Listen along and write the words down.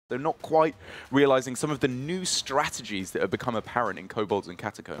They're not quite realizing some of the new strategies that have become apparent in Kobolds and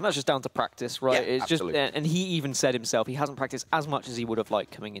Catacombs. And that's just down to practice, right? Yeah, it's absolutely. just, and he even said himself he hasn't practiced as much as he would have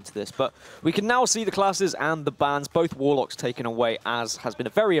liked coming into this. But we can now see the classes and the bans, both Warlocks taken away, as has been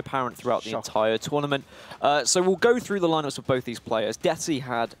very apparent throughout the entire tournament. So we'll go through the lineups of both these players. Deathsie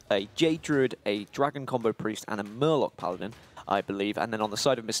had a Jade Druid, a Dragon Combo Priest, and a Murloc Paladin, I believe. And then on the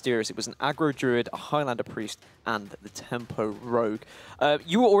side of Mysterious, it was an Aggro Druid, a Highlander Priest, and the Tempo Rogue.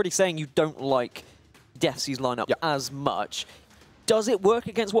 You were already saying you don't like Deathsie's lineup as much. Does it work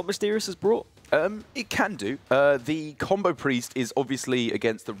against what Mysterious has brought? It can do. The Combo Priest is obviously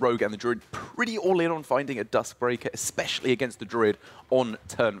against the Rogue and the Druid pretty all in on finding a Duskbreaker, especially against the Druid on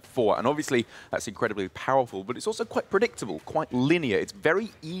turn 4. And obviously that's incredibly powerful, but it's also quite predictable, quite linear. It's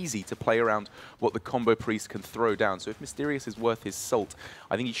very easy to play around what the Combo Priest can throw down. So if Mysterious is worth his salt,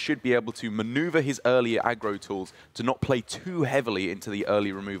 I think he should be able to maneuver his earlier aggro tools to not play too heavily into the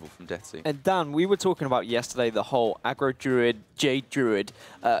early removal from Deathsie. And Dan, we were talking about yesterday the whole Aggro Druid, Jade Druid,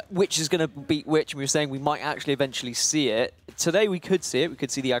 which is going to beat which, and we were saying we might actually eventually see it. Today we could see it. We could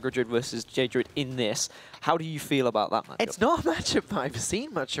see the Aggro Druid versus Jade Druid in this. How do you feel about that matchup? It's not a matchup that I've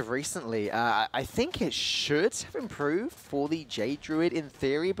seen much of recently. I think it should have improved for the Jade Druid in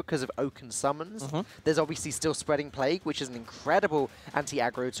theory because of Oaken Summons. There's obviously still Spreading Plague, which is an incredible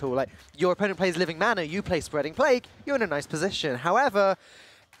anti-aggro tool. Like, your opponent plays Living Mana, you play Spreading Plague, you're in a nice position. However,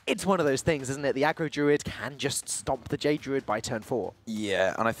 it's one of those things, isn't it? The Aggro Druid can just stomp the Jade Druid by turn 4.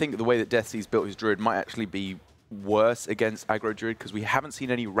 Yeah, and I think the way that Deathsie's built his Druid might actually be worse against Aggro Druid because we haven't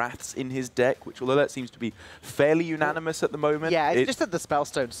seen any Wraths in his deck, which although that seems to be fairly unanimous at the moment. Yeah, it's just that the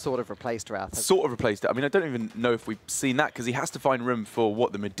Spellstone sort of replaced Wrath. Sort of replaced it. I mean, I don't even know if we've seen that because he has to find room for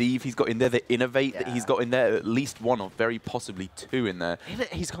what the Medivh he's got in there, the Innovate that he's got in there, at least one or very possibly two in there.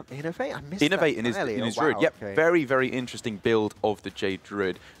 He's got Innovate? I missed Innovate that in his Druid. Yep, okay. very, very interesting build of the Jade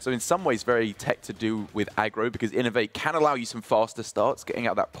Druid. So in some ways, very tech to do with aggro because Innovate can allow you some faster starts, getting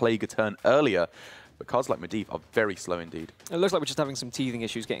out that Plague a turn earlier. But cards like Medivh are very slow indeed. It looks like we're just having some teething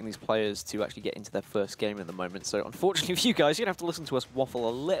issues getting these players to actually get into their first game at the moment. So unfortunately for you guys, you're going to have to listen to us waffle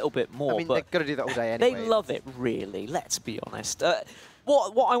a little bit more. I mean, but they've got to do that all day anyway. They love it, really. Let's be honest.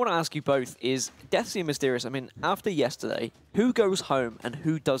 What I want to ask you both is, Deathsie and Mysterious, I mean, after yesterday, who goes home and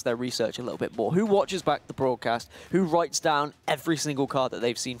who does their research a little bit more? Who watches back the broadcast? Who writes down every single card that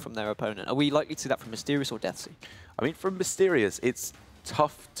they've seen from their opponent? Are we likely to see that from Mysterious or Deathsie? I mean, from Mysterious, it's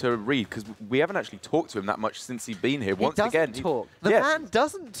tough to read because we haven't actually talked to him that much since he's been here. He doesn't talk. The man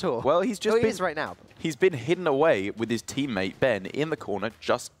doesn't talk. Well, he's just he is right now. He's been hidden away with his teammate Ben in the corner,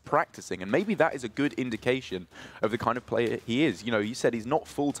 just practicing, and maybe that is a good indication of the kind of player he is. You know, you said he's not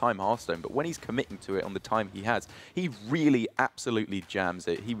full-time Hearthstone, but when he's committing to it on the time he has, he really absolutely jams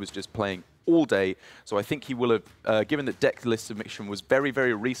it. He was just playing all day, so I think he will have, given that deck list submission was very,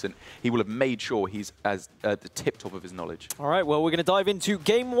 very recent, he will have made sure he's as the tip-top of his knowledge. All right, well, we're going to dive into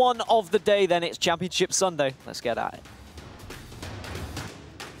game 1 of the day then. It's Championship Sunday. Let's get at it.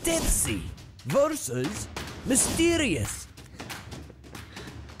 Deathsie versus Mysterious.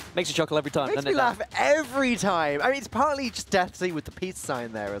 Makes you chuckle every time, Makes doesn't me it? laugh every time. I mean, it's partly just Deathsie with the peace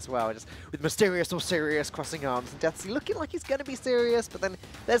sign there as well, just with Mysterious or Serious crossing arms, and Deathsie looking like he's going to be serious, but then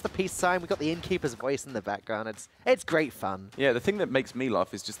there's the peace sign. We've got the Innkeeper's voice in the background. It's great fun. Yeah, the thing that makes me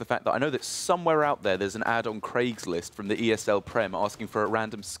laugh is just the fact that I know that somewhere out there's an ad on Craigslist from the ESL Prem asking for a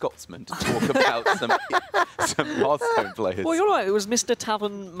random Scotsman to talk about some Hearthstone players. Well, you're right. It was Mr.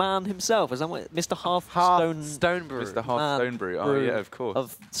 Tavern Man himself. Is that what? Mr. Hearthstone? Stonebrew. Mr. Hearthstone Brew. Oh, yeah, of course.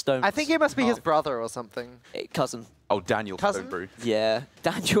 Of Stone. I think it must be his brother or something. Cousin. Oh, Daniel Cousin? Stonebrew. Yeah.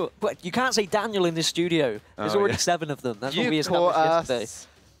 Daniel. But you can't say Daniel in this studio. There's already 7 of them. That's what we established yesterday.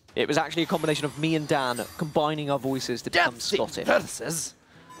 It was actually a combination of me and Dan combining our voices to become Scottish. Versus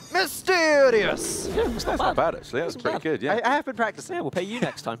Mysterious. Yeah, that's Not bad, actually. That's pretty good, yeah. I have been practicing. Yeah, we'll pay you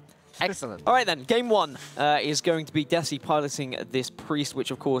next time. Excellent. All right, then. Game 1 is going to be Deathsie piloting this Priest,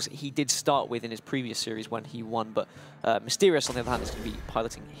 which, of course, he did start with in his previous series when he won. But Mysterious, on the other hand, is going to be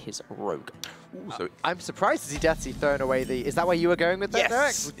piloting his Rogue. Ooh, so I'm surprised to see Deathsie throwing away the... Is that where you were going with that,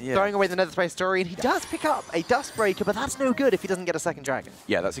 Yes. Derek? Throwing away the Nether Space Story, and he does pick up a Duskbreaker, but that's no good if he doesn't get a second dragon.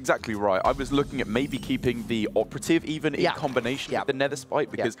 yeah, that's exactly right. I was looking at maybe keeping the Operative even in combination with the Nether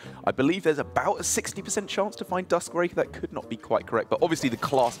Spike because I believe there's about a 60% chance to find Duskbreaker. That could not be quite correct, but obviously the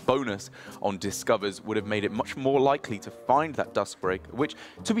class bonus on Discovers would have made it much more likely to find that Duskbreaker, which,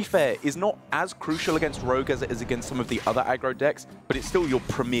 to be fair, is not as crucial against Rogue as it is against some of the other aggro decks, but it's still your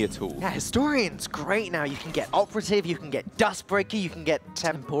premier tool. Yeah, Historian's great now. You can get Operative, you can get Duskbreaker, you can get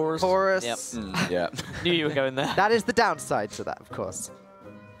Temporous. Temporous. Yeah. Knew you were going there. That is the downside to that, of course.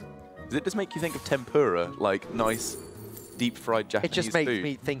 Does it just make you think of tempura, like nice, deep-fried Japanese It just makes food.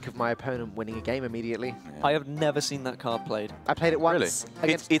 me think of my opponent winning a game immediately. Yeah. I have never seen that card played. I played it once.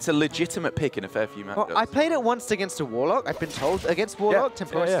 Really? It's a legitimate pick in a fair few matchups. Well, I played it once against a Warlock. I've been told against Warlock,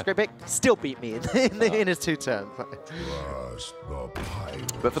 Temporis is a great pick. Still beat me in his 2 turns.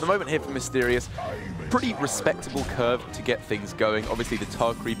 But for the moment here for Mysterious, pretty respectable curve to get things going. Obviously, the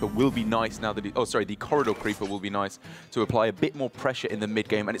Tar Creeper will be nice now that the Corridor Creeper will be nice to apply a bit more pressure in the mid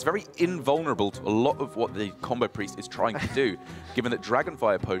game, and it's very invulnerable to a lot of what the Combo Priest is trying to do, given that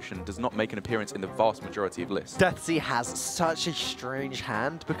Dragonfire Potion does not make an appearance in the vast majority of lists. Deathsie has such a strange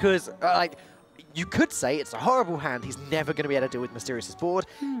hand because, like, you could say it's a horrible hand. He's never going to be able to deal with Mysterious's board.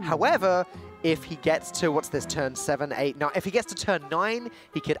 However, if he gets to, what's this, turn 7, 8, 9, if he gets to turn 9,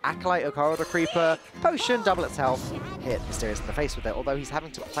 he could Acolyte a Corridor Creeper, Potion, double its health, hit Mysterious in the face with it, although he's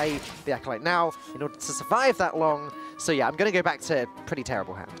having to play the Acolyte now in order to survive that long. So yeah, I'm going to go back to a pretty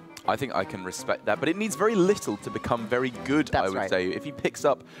terrible hand. I think I can respect that, but it needs very little to become very good, That's I would right. say. If he picks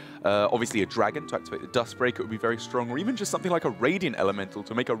up, obviously, a dragon to activate the Dustbreaker, it would be very strong, or even just something like a Radiant Elemental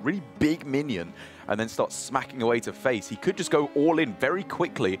to make a really big minion and then start smacking away to face. He could just go all in very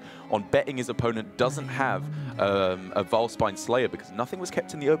quickly on betting his opponent doesn't have a Valspine Slayer, because nothing was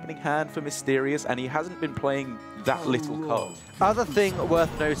kept in the opening hand for Mysterious, and he hasn't been playing that little card. Other thing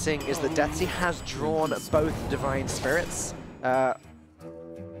worth noting is that Deathsie has drawn both Divine Spirits.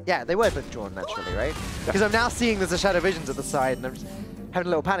 Yeah, they were both drawn naturally, right? Because I'm now seeing there's a Shadow Visions at the side, and I'm just having a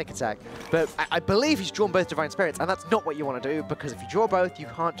little panic attack. But I believe he's drawn both Divine Spirits, and that's not what you want to do, because if you draw both, you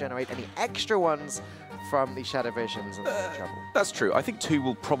can't generate any extra ones from the Shadow Visions, and that's trouble. That's true. I think 2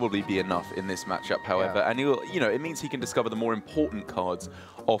 will probably be enough in this matchup, however, and he'll, it means he can discover the more important cards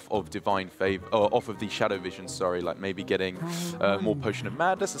off of Divine Favor, or off of the Shadow Vision, sorry, like maybe getting more Potion of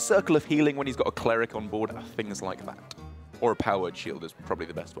Madness, a Circle of Healing when he's got a Cleric on board, things like that. Or a Powered Shield is probably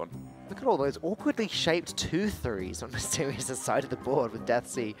the best one. Look at all those awkwardly shaped 2/3s on Mysterious' side of the board with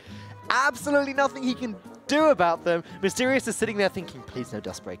Deathsie. Absolutely nothing he can do about them. Mysterious is sitting there thinking, please no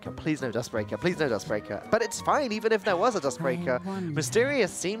Dustbreaker, please no Dustbreaker, please no Dustbreaker. But it's fine, even if there was a Dustbreaker.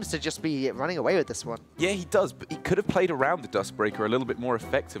 Mysterious seems to just be running away with this one. Yeah, he does, but he could have played around the Dustbreaker a little bit more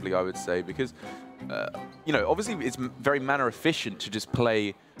effectively, I would say, because, obviously it's very mana efficient to just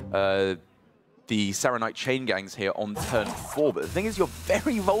play the Saronite Chain Gangs here on turn 4, but the thing is you're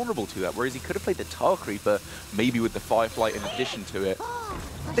very vulnerable to that, whereas he could have played the Tar Creeper, maybe with the Fireflight in addition to it.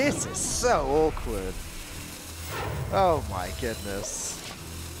 This is so awkward. Oh my goodness.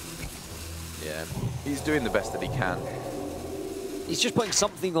 Yeah, he's doing the best that he can. He's just putting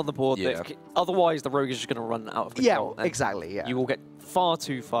something on the board that otherwise the Rogue is just going to run out of control. Yeah, exactly, yeah. You will get far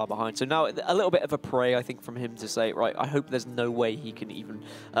too far behind. So now a little bit of a prey, I think, from him to say, right, I hope there's no way he can even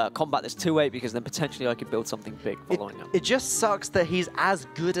combat this 2-8, because then potentially I could build something big following him. It just sucks that he's as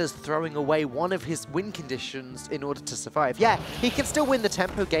good as throwing away one of his win conditions in order to survive. Yeah, he can still win the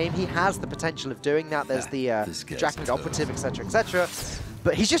tempo game. He has the potential of doing that. There's the Draconid Operative, etc., etc.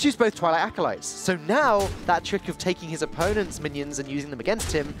 But he's just used both Twilight Acolytes. So now that trick of taking his opponent's minions and using them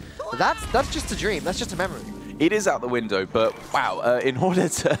against him, that's just a dream. That's just a memory. It is out the window, but wow, in order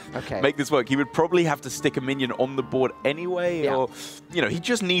to make this work, he would probably have to stick a minion on the board anyway, or, he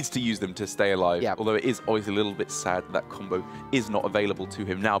just needs to use them to stay alive. Although it is always a little bit sad that combo is not available to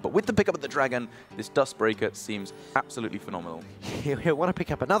him now. But with the pickup of the Dragon, this Dustbreaker seems absolutely phenomenal. He'll want to pick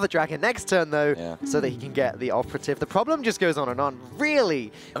up another Dragon next turn, though, so that he can get the Operative. The problem just goes on and on.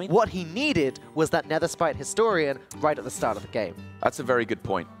 Really, I mean, what he needed was that Netherspite Historian right at the start of the game. That's a very good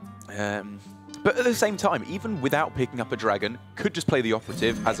point. But at the same time, even without picking up a Dragon, could just play the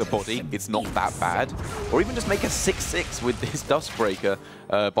Operative as a body. It's not that bad. Or even just make a 6/6 with this Dustbreaker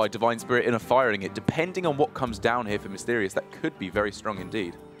by Divine Spirit Inner Firing it. Depending on what comes down here for Mysterious, that could be very strong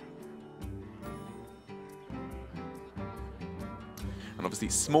indeed. And obviously,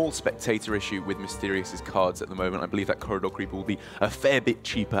 small spectator issue with Mysterious's cards at the moment. I believe that Corridor Creeper will be a fair bit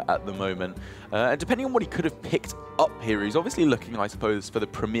cheaper at the moment. And depending on what he could have picked up here, he's obviously looking, I suppose, for the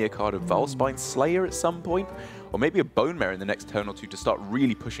premier card of Valspine Slayer at some point, or maybe a Bone Mare in the next turn or two to start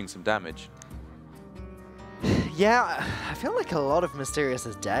really pushing some damage. Yeah, I feel like a lot of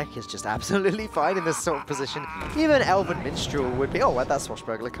Mysterious's deck is just absolutely fine in this sort of position. Even Elven Minstrel would be... Oh, where'd that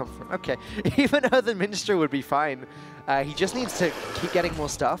Swashbuckler come from? Okay. Even Elven Minstrel would be fine. He just needs to keep getting more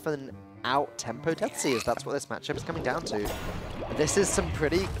stuff and out-tempo Deathsie, as that's what this matchup is coming down to. This is some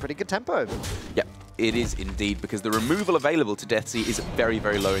pretty good tempo. Yep, it is indeed, because the removal available to Deathsie is very,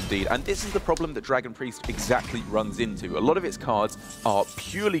 very low indeed. And this is the problem that Dragon Priest exactly runs into. A lot of its cards are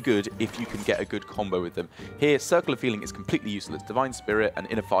purely good if you can get a good combo with them. Here, Circle of Healing is completely useless. Divine Spirit and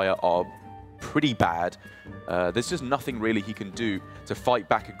Inner Fire are pretty bad. There's just nothing really he can do to fight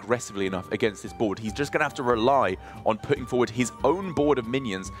back aggressively enough against this board. He's just going to have to rely on putting forward his own board of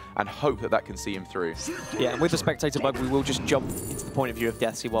minions and hope that that can see him through. Yeah, and with the spectator bug, we will just jump into the point of view of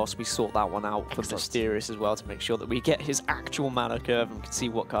Deathsie whilst we sort that one out for Mysterious as well to make sure that we get his actual mana curve and can see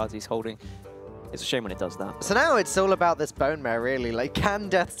what cards he's holding. It's a shame when it does that. So now it's all about this bone mare, really. Like, can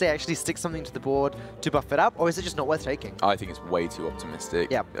Deathsie actually stick something to the board to buff it up, or is it just not worth taking? I think it's way too optimistic.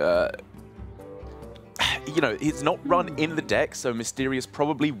 Yeah. You know, it's not run in the deck, so Mysterious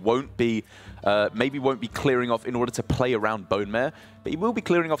probably won't be, maybe won't be clearing off in order to play around Bone Mare, but he will be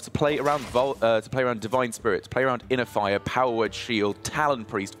clearing off to play around Divine Spirit, to play around Inner Fire, Power Word Shield, Talon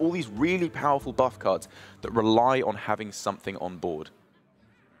Priest, all these really powerful buff cards that rely on having something on board.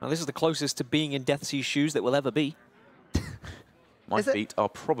 Now, this is the closest to being in Deathsie's shoes that we'll ever be. My feet are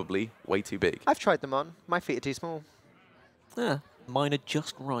probably way too big. I've tried them on. My feet are too small. Yeah, mine are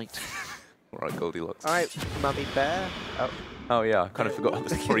just right. All right, Goldilocks. All right, Mummy Bear. Oh yeah, I kind of forgot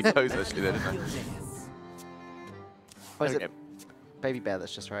the story goes actually there, didn't I? Or is it Baby Bear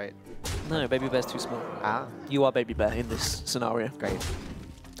that's just right? No, Baby Bear's too small. Ah, You are Baby Bear in this scenario. great.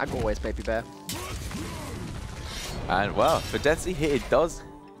 I'm always Baby Bear. And wow, for Deathsie here, it does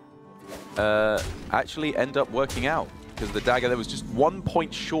actually end up working out, because the dagger there was just 1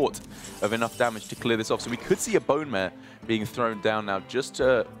 point short of enough damage to clear this off. So we could see a Bone Mare being thrown down now just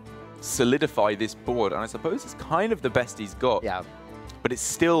to solidify this board. And I suppose it's kind of the best he's got. Yeah. But it's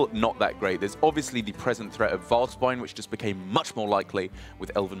still not that great. There's obviously the present threat of Valspine, which just became much more likely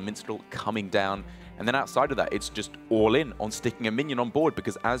with Elven Minstrel coming down. And then outside of that, it's just all in on sticking a minion on board,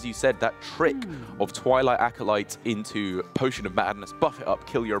 because as you said, that trick of Twilight Acolyte into Potion of Madness, buff it up,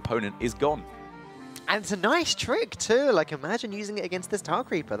 kill your opponent, is gone. And it's a nice trick, too. Like, imagine using it against this Tar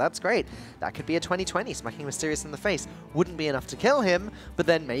Creeper. That's great. That could be a 20/20, smacking Mysterious in the face. Wouldn't be enough to kill him, but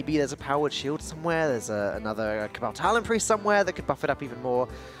then maybe there's a Powered Shield somewhere. There's another Cabal Talon Priest somewhere that could buff it up even more.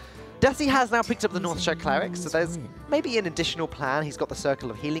 Deathsie has now picked up the Northshire Cleric, so there's maybe an additional plan. He's got the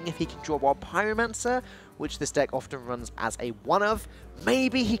Circle of Healing if he can draw Wild Pyromancer, which this deck often runs as a one of.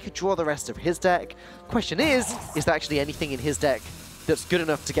 Maybe he could draw the rest of his deck. Question is there actually anything in his deck that's good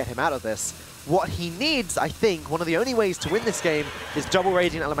enough to get him out of this? What he needs, I think, one of the only ways to win this game is double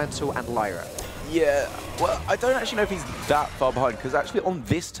Radiant Elemental and Lyra. Yeah, well, I don't actually know if he's that far behind, because actually on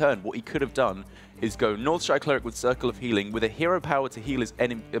this turn, what he could have done is go Northshire Cleric with Circle of Healing. With a hero power to heal his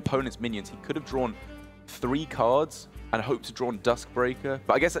opponent's minions, he could have drawn 3 cards and hoped to draw on Duskbreaker.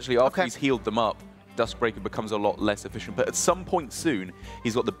 But I guess actually after he's healed them up, Duskbreaker becomes a lot less efficient. But at some point soon,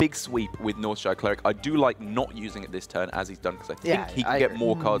 he's got the big sweep with Northshire Cleric. I do like not using it this turn as he's done, because I think he can get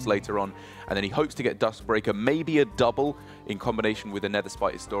more cards later on. And then he hopes to get Duskbreaker, maybe a double in combination with a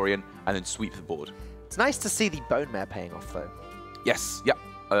Netherspite Historian, and then sweep the board. It's nice to see the Bone Mare paying off, though. Yes, yep.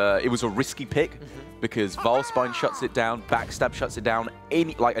 It was a risky pick because Valspine shuts it down, Backstab shuts it down,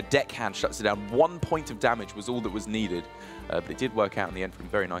 like a deckhand shuts it down. 1 point of damage was all that was needed, but it did work out in the end for him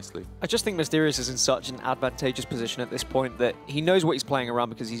very nicely. I just think Mysterious is in such an advantageous position at this point that he knows what he's playing around,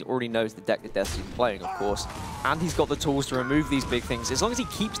 because he already knows the deck that Deathsie's playing, of course, and he's got the tools to remove these big things. As long as he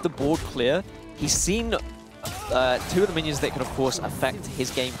keeps the board clear, he's seen 2 of the minions that can, of course, affect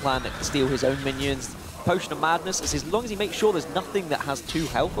his game plan, that can steal his own minions. Potion of Madness, as long as he makes sure there's nothing that has 2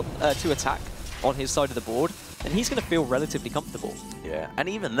 attack on his side of the board, and he's going to feel relatively comfortable. Yeah, and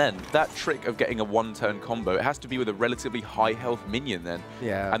even then, that trick of getting a 1-turn combo, it has to be with a relatively high health minion then.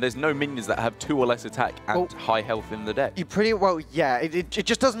 Yeah. And there's no minions that have 2 or less attack and high health in the deck. You pretty well, yeah. It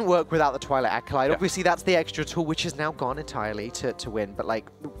just doesn't work without the Twilight Acolyte. Yeah. Obviously, that's the extra tool, which is now gone entirely to win. But like,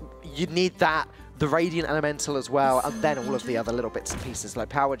 you need that, the Radiant Elemental as well, and then all of the other little bits and pieces. Like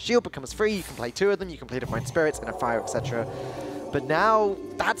Powered Shield becomes free. You can play 2 of them. You can play Divine Spirits, Inner Fire, etc. But now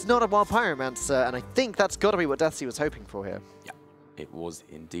that's not a Wild Pyromancer, and I think that's got to be what Deathsie was hoping for here. Yeah. It was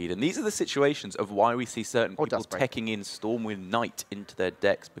indeed. And these are the situations of why we see certain people teching in Stormwind Knight into their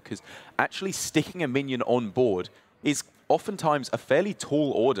decks, because actually sticking a minion on board is oftentimes a fairly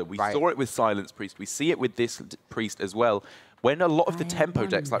tall order. We saw it with Silence Priest. We see it with this Priest as well. When a lot of the tempo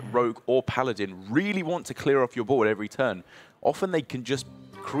decks like Rogue or Paladin really want to clear off your board every turn, often they can just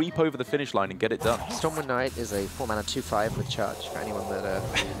creep over the finish line and get it done. Stormwind Knight is a 4-mana 2/5 with charge for anyone that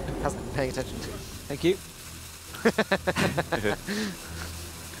hasn't been paying attention to. Thank you.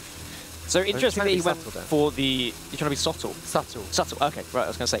 So interesting that he went for the... You're trying to be subtle? Subtle. Subtle, okay. Right, I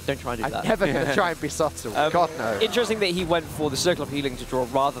was going to say, don't try and do that. I'm never going to try and be subtle. God, no. Interesting that he went for the Circle of Healing to draw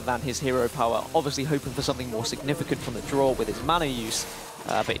rather than his hero power, obviously hoping for something more significant from the draw with his mana use.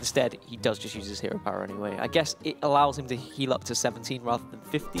 but instead he does just use his hero power anyway. I guess it allows him to heal up to 17 rather than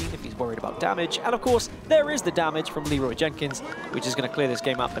 15 if he's worried about damage. And of course, there is the damage from Leroy Jenkins, which is going to clear this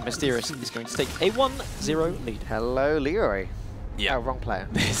game up, and Mysterious is going to take a 1-0 lead. Hello, Leroy. Yeah. Oh, wrong player.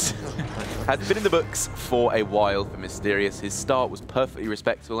 This has been in the books for a while for Mysterious. His start was perfectly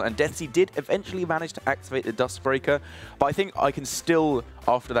respectable, and Deathsie did eventually manage to activate the Dustbreaker. But I think I can still,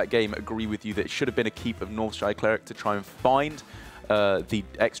 after that game, agree with you that it should have been a keep of Northshy Cleric to try and find the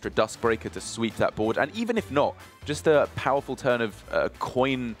extra Dustbreaker to sweep that board. And even if not, just a powerful turn of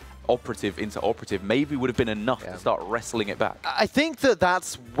coin operative into operative maybe would have been enough to start wrestling it back. I think that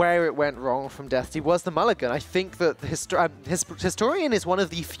that's where it went wrong from Deathsie, was the mulligan. I think that Historian is one of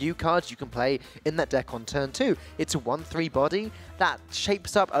the few cards you can play in that deck on turn 2. It's a 1/3 body that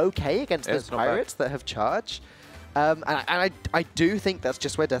shapes up okay against those pirates that have charge. And I do think that's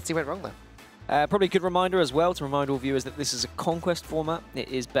just where Deathsie went wrong there. Probably a good reminder as well to remind all viewers that this is a Conquest format. It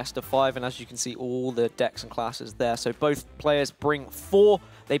is best of 5, and as you can see, all the decks and classes there. So both players bring 4,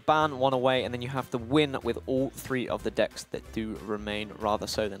 they ban 1 away, and then you have to win with all 3 of the decks that do remain, rather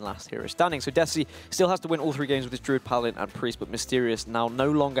so than last hero standing. So Deathsie still has to win all 3 games with his Druid, Paladin, and Priest, but Mysterious now no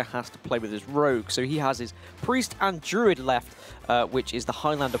longer has to play with his Rogue. So he has his Priest and Druid left, which is the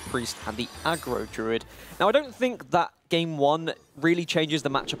Highlander Priest and the Aggro Druid. Now, I don't think that Game 1 really changes the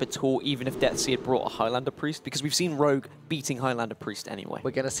matchup at all, even if Deathsie had brought a Highlander Priest, because we've seen Rogue beating Highlander Priest anyway.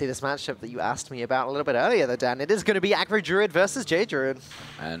 We're going to see this matchup that you asked me about a little bit earlier, though, Dan. It is going to be Aggro Druid versus J Druid.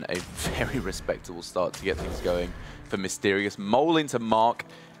 And a very respectable start to get things going for Mysterious. Mole into Mark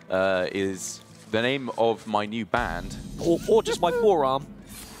is the name of my new band. Or just my forearm.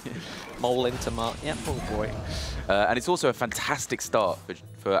 Mole into Mark. Yeah, oh boy. And it's also a fantastic start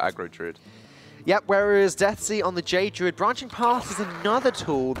for Aggro Druid. Yep, whereas Deathsie on the J Druid, Branching Path is another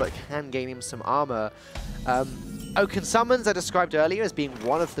tool that can gain him some armor. Oaken Summons, I described earlier as being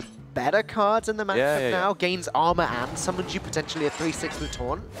one of the better cards in the matchup now. Gains armor and summons you potentially a 3/6 with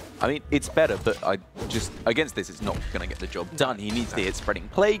Taunt. I mean, it's better, but against this, it's not going to get the job done. He needs to hit Spreading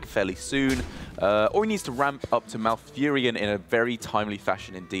Plague fairly soon, or he needs to ramp up to Malfurion in a very timely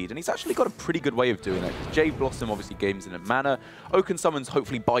fashion indeed. And he's actually got a pretty good way of doing that. Jade Blossom obviously gains in a mana. Oaken Summons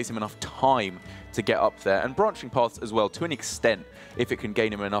hopefully buys him enough time to get up there. And Branching Paths as well, to an extent, if it can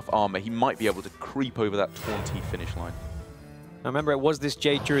gain him enough armor, he might be able to creep over that taunty finish line. Now remember, it was this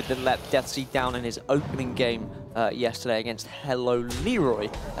J Druid that let Deathsie down in his opening game yesterday against Hello Leroy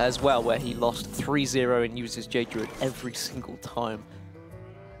as well, where he lost 3-0 and used his J Druid every single time.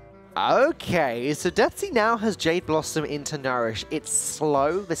 Okay, so Deathsie now has Jade Blossom into Nourish. It's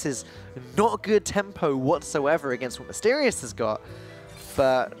slow. This is not good tempo whatsoever against what Mysterious has got.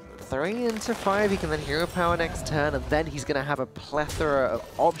 But 3 into 5, he can then Hero Power next turn, and then he's going to have a plethora of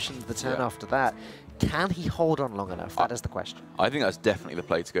options the turn after that. Can he hold on long enough? That is the question. I think that's definitely the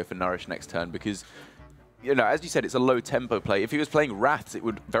play to go for Nourish next turn because, you know, as you said, it's a low tempo play. If he was playing Wraths, it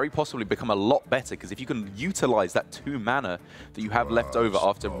would very possibly become a lot better because if you can utilize that 2 mana that you have left over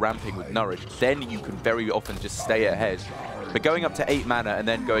after ramping with Nourish, then you can very often just stay ahead. But going up to 8 mana and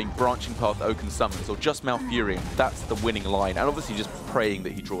then going Branching Path, Oaken Summons, or just Malfurion, that's the winning line. And obviously just praying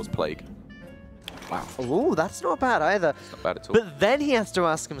that he draws Plague. Wow. Ooh, that's not bad either. It's not bad at all. But then he has to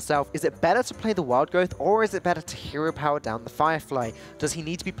ask himself, is it better to play the Wild Growth or is it better to Hero Power down the Firefly? Does he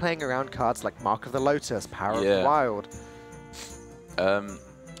need to be playing around cards like Mark of the Lotus, Power of the Wild?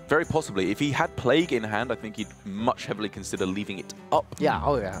 Very possibly. If he had Plague in hand, I think he'd much heavily consider leaving it up. Yeah,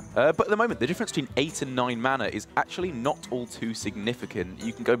 oh yeah. But at the moment, the difference between 8 and 9 mana is actually not all too significant.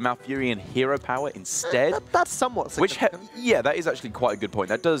 You can go Malfurion Hero Power instead. That's somewhat significant. Yeah, that is actually quite a good point.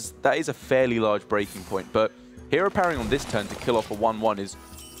 That is a fairly large breaking point. But Hero Powering on this turn to kill off a 1/1 is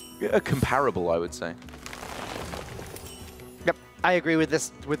comparable, I would say. Yep, I agree with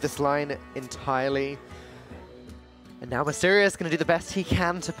this line entirely. And now Mysterious is going to do the best he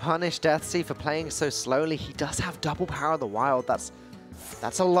can to punish Deathsie for playing so slowly. He does have double Power of the Wild. That's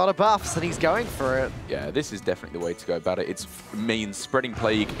a lot of buffs, and he's going for it. Yeah, this is definitely the way to go about it. It means Spreading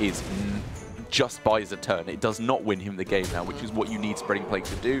Plague is just buys a turn. It does not win him the game now, which is what you need Spreading Plague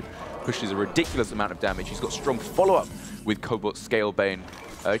to do. Pushes a ridiculous amount of damage. He's got strong follow-up with Cobalt Scalebane,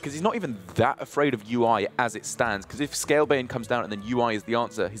 because he's not even that afraid of UI as it stands, because if Scalebane comes down and then UI is the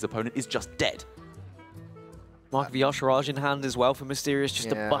answer, his opponent is just dead. Mark of the Yasharaj in hand as well for Mysterious, just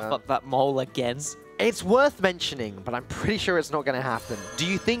to buff up that Mole again. It's worth mentioning, but I'm pretty sure it's not going to happen. Do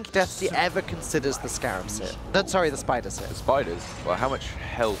you think Deathsie ever considers the Scarabs hit? Sorry, the Spiders hit. The Spiders? Well, how much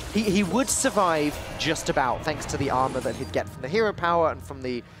health? He would survive just about, thanks to the armor that he'd get from the Hero Power and from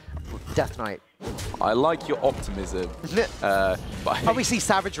the Death Knight. I like your optimism. But Obviously,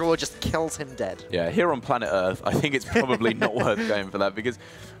 Savage Roar just kills him dead. yeah, here on planet Earth, I think it's probably not worth going for that because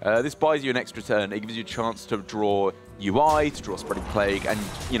this buys you an extra turn. It gives you a chance to draw UI, to draw Spreading Plague, and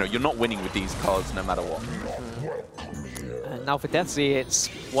you're not winning with these cards no matter what. And now for Deathsie, it's,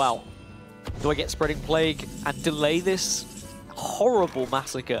 well, do I get Spreading Plague and delay this horrible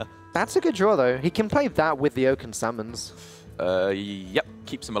massacre? That's a good draw, though. He can play that with the Oaken Summons. Yep,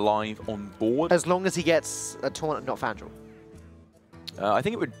 keeps him alive on board. As long as he gets a taunt, not Fandral. I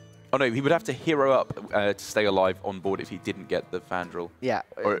think it would... Oh no, he would have to hero up to stay alive on board if he didn't get the Fandral. Yeah,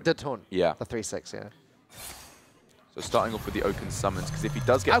 the taunt. Yeah. The 3/6, yeah. So starting off with the Oaken Summons, because if he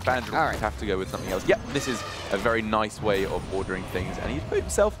does get Fandral, he'd have to go with something else. Yep, this is a very nice way of ordering things, and he's put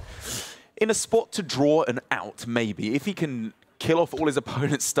himself in a spot to draw an out, maybe. If he can kill off all his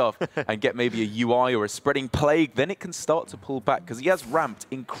opponent's stuff and get maybe a UI or a Spreading Plague, then it can start to pull back, because he has ramped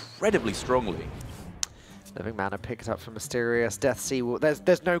incredibly strongly. Living Mana picked up from Mysterious. Deathsie will...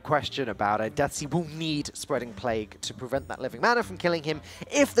 There's no question about it. Deathsie will need Spreading Plague to prevent that Living Mana from killing him,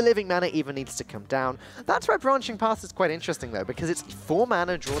 if the Living Mana even needs to come down. That's where Branching Path is quite interesting, though, because it's 4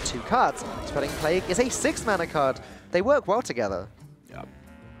 mana, draw 2 cards. Spreading Plague is a 6 mana card. They work well together. Yeah.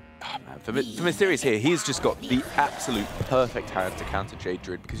 Oh, man. For Mysterious here, he's just got the absolute perfect hand to counter Jade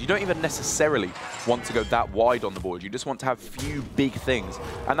Druid, because you don't even necessarily want to go that wide on the board. You just want to have few big things.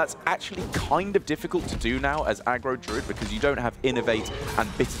 And that's actually kind of difficult to do now as aggro Druid, because you don't have Innovate and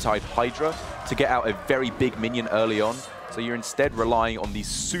Bittertide Hydra to get out a very big minion early on. So you're instead relying on these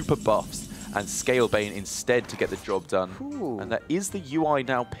super buffs and Scalebane instead to get the job done. Ooh. And that is the UI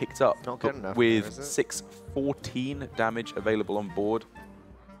now picked up. Not good enough, with is it? 614 damage available on board.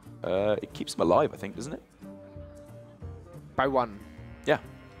 It keeps him alive, I think, doesn't it? By 1. Yeah.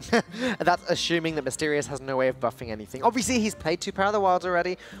 That's assuming that Mysterious has no way of buffing anything. Obviously, he's played 2 Power of the Wilds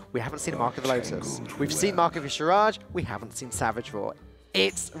already. We haven't seen Mark of the Lotus. We've seen Mark of Yshiraj. We haven't seen Savage Roar.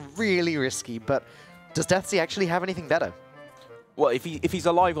 It's really risky, but does Deathsie actually have anything better? Well, if he's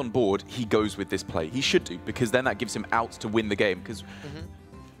alive on board, he goes with this play. He should do, because then that gives him outs to win the game. Because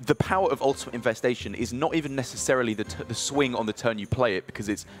the power of Ultimate Infestation is not even necessarily the swing on the turn you play it, because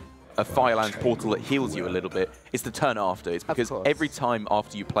it's a Firelands portal that heals you a little bit. It's the turn after. It's because every time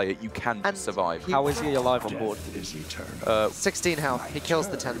after you play it, you can survive. How is he alive on board? 16 health. He kills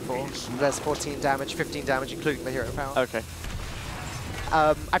the 10-4. There's 14 damage, 15 damage, including the hero power. Okay.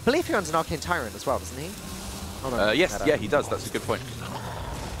 I believe he runs an Arcane Tyrant as well, doesn't he? Yes, yeah, he does. That's a good point.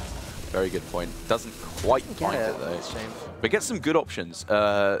 Very good point. Doesn't quite find it, though. That's a shame. But gets some good options.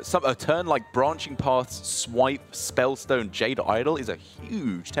 A turn like Branching Paths, Swipe, Spellstone, Jade Idol is a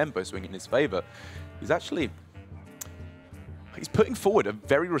huge tempo swing in his favor. He's putting forward a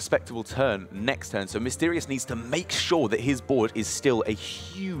very respectable turn next turn, so Mysterious needs to make sure that his board is still a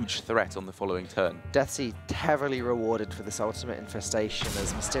huge threat on the following turn. Deathsie heavily rewarded for this Ultimate Infestation,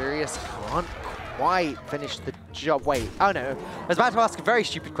 as Mysterious can't quite finish the job. Wait, oh no. I was about to ask a very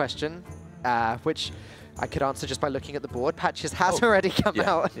stupid question, which I could answer just by looking at the board. Patches has already come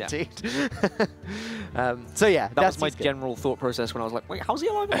out, indeed. So yeah, that was my general thought process when I was like, wait, how's he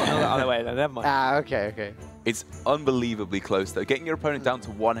alive? Oh, wait, no, never mind. Okay. It's unbelievably close, though. Getting your opponent down to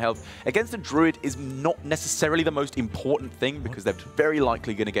 1 health against a Druid is not necessarily the most important thing, because they're very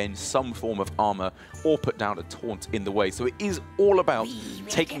likely going to gain some form of armor or put down a taunt in the way. So it is all about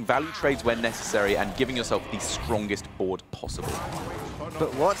taking value trades when necessary and giving yourself the strongest board possible.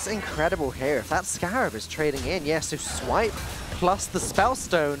 But what's incredible here, if that Scarab is trading in, so Swipe plus the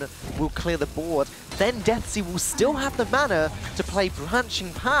Spellstone will clear the board, then Deathsie will still have the mana to play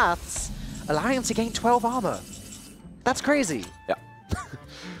Branching Paths, allowing him to gain 12 armor. That's crazy. Yeah.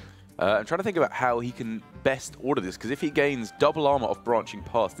 I'm trying to think about how he can best order this, because if he gains double armor off Branching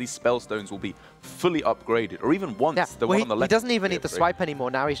Paths, these Spellstones will be fully upgraded, or even once the one on the left. He doesn't even need the Swipe anymore.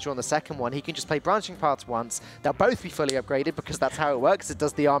 Now he's drawn the second one. He can just play Branching Paths once. They'll both be fully upgraded, because that's how it works. It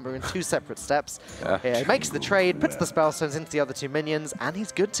does the armor in 2 separate steps. He makes the trade, puts the Spellstones into the other 2 minions, and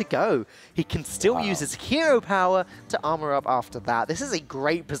he's good to go. He can still use his hero power to armor up after that. This is a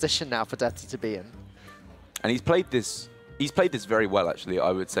great position now for Deathsie to be in. And he's played this very well, actually, I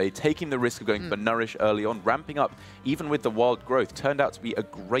would say. Taking the risk of going for Nourish early on, ramping up even with the Wild Growth, turned out to be a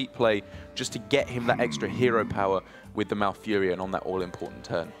great play just to get him that extra hero power with the Malfurion on that all-important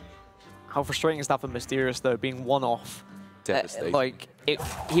turn. How frustrating is that for Mysterious, though, being 1 off? Devastating.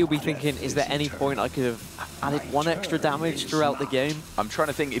 He'll be thinking, is there any point I could have added 1 extra damage throughout the game? I'm trying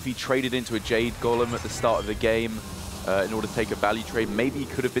to think if he traded into a Jade Golem at the start of the game in order to take a value trade, maybe he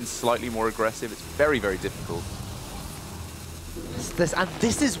could have been slightly more aggressive. It's very, very difficult. And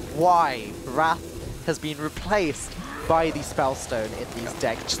this is why Wrath has been replaced by the Spellstone in these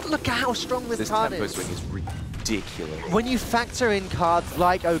decks. Just look at how strong this card tempo is. swing is ridiculous. When you factor in cards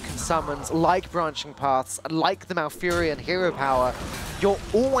like Oaken Summons, like Branching Paths, like the Malfurion Hero Power, you're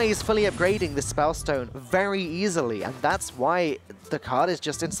always fully upgrading the Spellstone very easily, and that's why the card is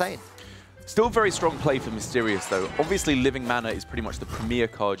just insane. Still very strong play for Mysterious, though. Obviously, Living Mana is pretty much the premier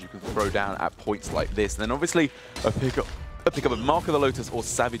card you can throw down at points like this. And then obviously, a pickup of Mark of the Lotus or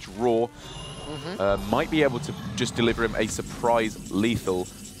Savage Roar might be able to just deliver him a surprise lethal.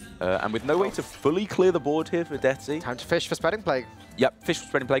 And with no way to fully clear the board here for Deathsie. Time to fish for Spreading Plague. Yep, fish for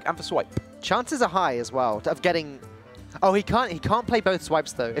Spreading Plague and for Swipe. Chances are high as well of getting... Oh, he can't play both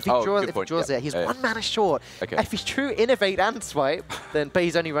swipes though. If he draws it, he's 1 mana short. Okay. If he's true Innovate and Swipe, then but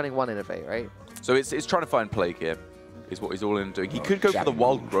he's only running 1 Innovate, right? So it's trying to find Plague here, is what he's all in doing. He could go for the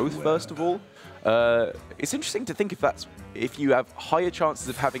Wild Growth first of all. It's interesting to think if you have higher chances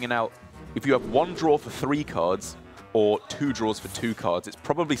of having an out, if you have 1 draw for 3 cards or 2 draws for 2 cards, it's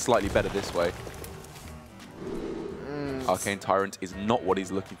probably slightly better this way. Arcane Tyrant is not what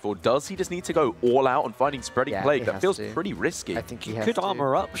he's looking for. Does he just need to go all out on finding Spreading Plague? That feels pretty risky. I think he could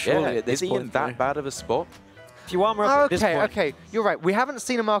armor up, surely, at this point. Is he in that bad of a spot? If you armor up at this point... Okay, you're right. We haven't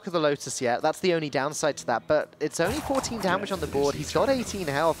seen a Mark of the Lotus yet. That's the only downside to that, but it's only 14 damage on the board. He's got 18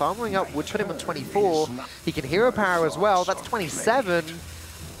 health. Armoring up would put him on 24. He can Hero Power as well. That's 27.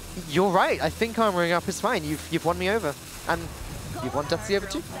 You're right. I think armoring up is fine. You've won me over. And you've won Deathsie over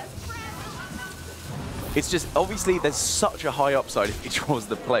too. It's just, obviously, there's such a high upside if he draws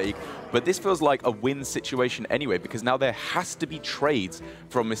the Plague, but this feels like a win situation anyway, because now there has to be trades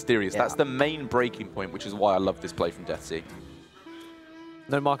from Mysterious. That's the main breaking point, which is why I love this play from Deathsie.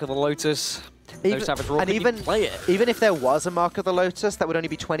 No Mark of the Lotus, no Savage Roar. And even if there was a Mark of the Lotus, that would only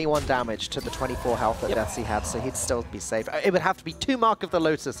be 21 damage to the 24 health that Deathsie had, so he'd still be safe. It would have to be 2 Mark of the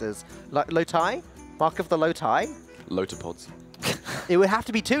Lotuses. Lotai? Mark of the Lotai? Lotopods. It would have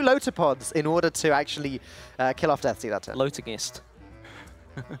to be 2 Lotopods in order to actually kill off Deathsie that turn. Lotingist.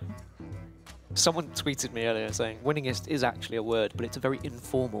 Someone tweeted me earlier saying, winningist is actually a word, but it's a very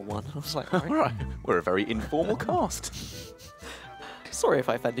informal one. I was like, all right. We're a very informal cast. Sorry if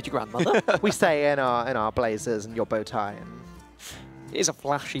I offended your grandmother. We say in our blazers and your bow tie. And it is a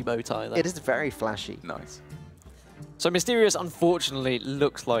flashy bow tie, though. it is very flashy. Nice. So Mysterious, unfortunately,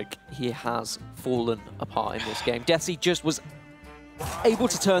 looks like he has fallen apart in this game. Deathsie just was able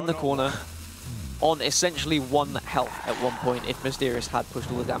to turn the corner on essentially 1 health at one point if Mysterious had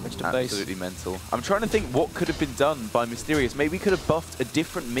pushed all the damage to base. Absolutely mental. I'm trying to think what could have been done by Mysterious. Maybe he could have buffed a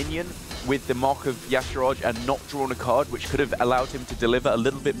different minion with the Mark of Yashiraj and not drawn a card, which could have allowed him to deliver a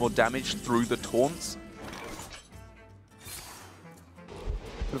little bit more damage through the taunts.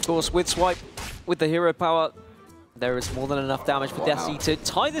 Of course, with Swipe, with the hero power, there is more than enough damage for Deathsie to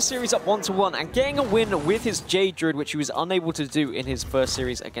tie the series up 1-1 and getting a win with his Jade Druid, which he was unable to do in his first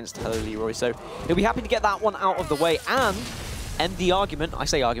series against Hello Leroy. So he'll be happy to get that one out of the way and end the argument, I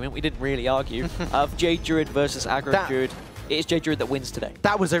say argument, we didn't really argue, of Jade Druid versus Aggro Druid. It is Jade Druid that wins today.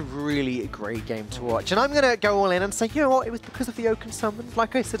 That was a really great game to watch. And I'm going to go all in and say, you know what, it was because of the Oaken Summons.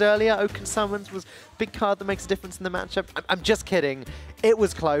 Like I said earlier, Oaken Summons was a big card that makes a difference in the matchup. I'm just kidding. It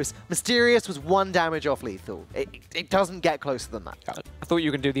was close. Mysterious was 1 damage off lethal. It doesn't get closer than that. I thought you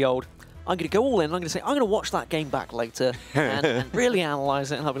were going to do the old, I'm going to go all in, I'm going to say, I'm going to watch that game back later and really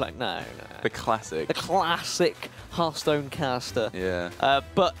analyse it. And I'll be like, no. The classic. The classic Hearthstone caster. Yeah.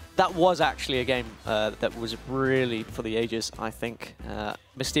 But that was actually a game that was really for the ages, I think.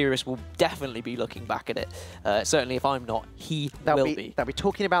 Mysterious will definitely be looking back at it. Certainly if I'm not, he will be. They'll be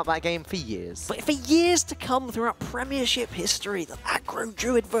talking about that game for years. But for years to come throughout Premiership history, the Aggro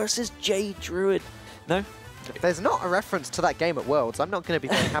Druid versus Jade Druid. No? If there's not a reference to that game at Worlds, I'm not going to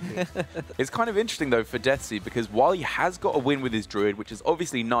be very happy. It's kind of interesting, though, for Deathsie, because while he has got a win with his Druid, which is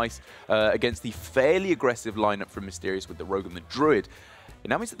obviously nice against the fairly aggressive lineup from Mysterious with the Rogue and the Druid, it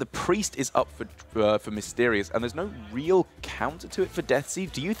now means that the Priest is up for Mysterious, and there's no real counter to it for Deathsie.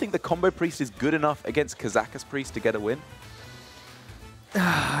 Do you think the combo Priest is good enough against Kazakus Priest to get a win?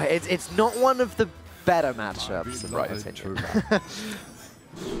 It's not one of the better matchups, in my opinion.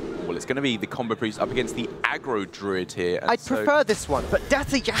 Well, it's going to be the combo Priest up against the Aggro Druid here. I'd prefer this one, but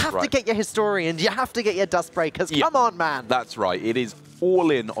Deathsie, you have to get your Historians, you have to get your Dustbreakers. Come on, man. That's right. It is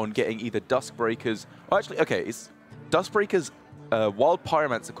all in on getting either Duskbreakers, or actually, okay, it's Duskbreakers, Wild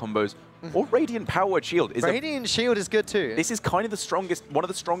Pyromancer combos, or Radiant Powered Shield. Radiant Shield is good too. This is kind of the strongest, one of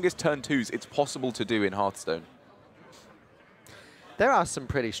the strongest turn 2s it's possible to do in Hearthstone. There are some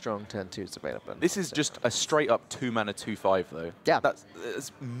pretty strong turn 2s available. This is just a straight up 2 mana 2/5 though. Yeah. That's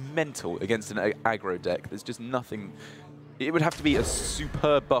mental against an aggro deck. There's just nothing It would have to be a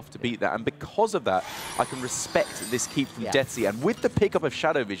superb buff to beat that, and because of that, I can respect this keep from Deathsie. And with the pickup of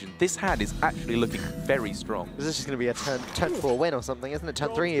Shadow Vision, this hand is actually looking very strong. This is just going to be a turn 4 win or something, isn't it?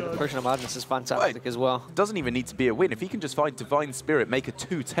 Turn 3 even. Potion of Madness is fantastic as well. Doesn't even need to be a win. If he can just find Divine Spirit, make a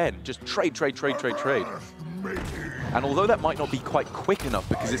 2-10, just trade. And although that might not be quite quick enough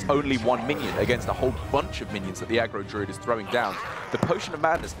because it's only one minion against a whole bunch of minions that the aggro druid is throwing down, the Potion of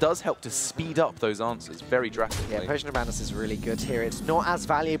Madness does help to speed up those answers very drastically. Yeah, Potion of Madness is really good here. It's not as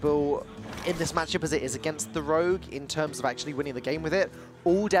valuable in this matchup as it is against the Rogue in terms of actually winning the game with it.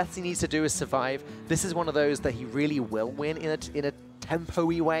 All Deathsie needs to do is survive. This is one of those that he really will win in a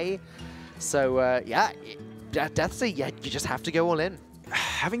tempo-y way. So, yeah, Deathsie, yeah, you just have to go all in.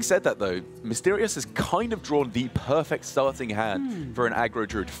 Having said that, though, Mysterious has kind of drawn the perfect starting hand for an aggro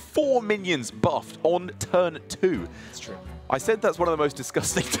druid. 4 minions buffed on turn 2. It's true. I said that's one of the most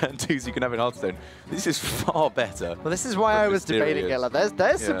disgusting turn 2s you can have in Hearthstone. This is far better. Well, this is why I was debating it. Like,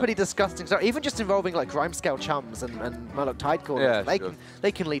 there's some pretty disgusting stuff, even just involving like Grimescale Chums and Murloc Tidecallers. Yeah,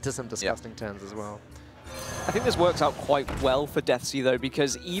 they can lead to some disgusting turns as well. I think this works out quite well for Deathsie, though,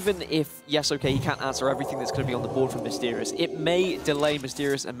 because even if, yes, okay, he can't answer everything that's going to be on the board from Mysterious, it may delay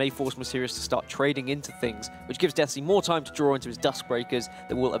Mysterious and may force Mysterious to start trading into things, which gives Deathsie more time to draw into his Duskbreakers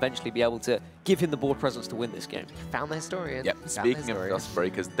that will eventually be able to give him the board presence to win this game. Found the Historian. Yep, speaking of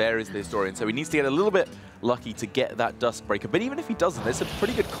Duskbreakers, there is the Historian. So he needs to get a little bit lucky to get that Duskbreaker. But even if he doesn't, there's some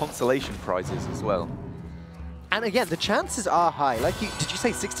pretty good consolation prizes as well. And again, the chances are high. Like, did you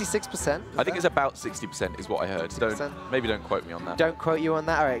say 66%? I think it's about 60% is what I heard. Maybe don't quote me on that. Don't quote you on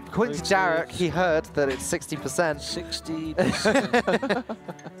that. All right. According to Derek, he heard that it's 60%. 60%.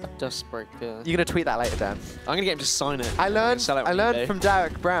 Duskbreaker. You're going to tweet that later, Dan. I'm going to get him to sign it. I learned from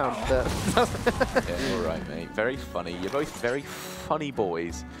Derek Brown that... Yeah, all right, mate. Very funny. You're both very funny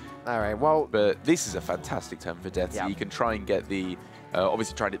boys. All right, well... But this is a fantastic turn for Deathsie. Yeah. You can try and get the...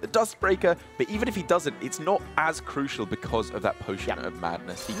 obviously try and hit the Duskbreaker, but even if he doesn't, it's not as crucial because of that Potion of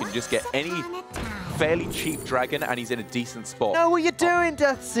Madness. He can just get any fairly cheap dragon and he's in a decent spot. No, what are you doing,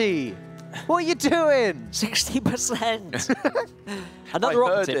 Deathsie? What are you doing? 60%. Another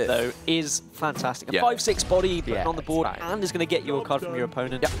operative, though, is fantastic. A 5/6 body putting on the board and is going to get you a card from your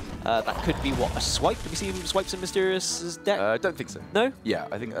opponent. That could be, what, a swipe? Have you seen swipes in Mysterious's deck? I don't think so. No? Yeah,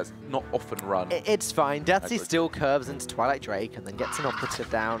 I think that's not often run. It's fine. Deathsie still curves into Twilight Drake and then gets an operative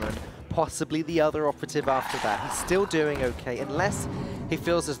down and possibly the other operative after that. He's still doing okay, unless he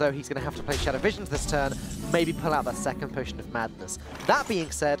feels as though he's going to have to play Shadow Visions this turn, maybe pull out that second Potion of Madness. That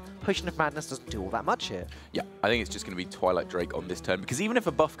being said, Potion of Madness doesn't do all that much here. Yeah, I think it's just going to be Twilight Drake on this turn, because even if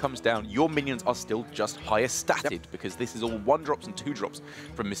a buff comes down, your minions are still just higher statted, because this is all 1-drops and 2-drops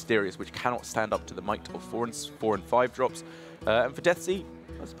from Mysterious, which cannot stand up to the might of 4 and 5-drops. And for Deathsie,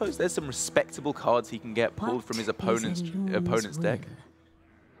 I suppose there's some respectable cards he can get pulled from his opponent's deck.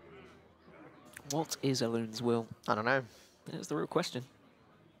 What is Elun's will? I don't know. That's the real question.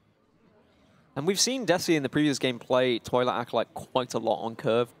 And we've seen Deathsie in the previous game play Twilight Acolyte quite a lot on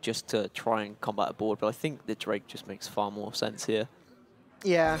curve just to try and combat a board, but I think the Drake just makes far more sense here.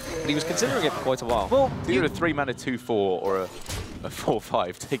 Yeah. But he was considering it for quite a while. Well, either a 3-mana 2/4 or a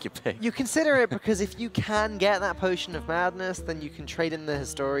 4/5, take your pick. You consider it because if you can get that Potion of Madness, then you can trade in the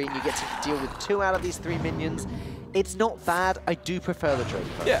Historian, you get to deal with 2 out of these 3 minions. It's not bad. I do prefer the Drake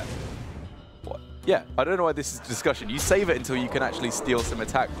though. Yeah. Yeah, I don't know why this is a discussion. You save it until you can actually steal some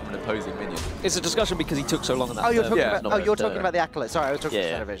attack from an opposing minion. It's a discussion because he took so long on that. Oh, you're talking about the Acolyte. Sorry, I was talking about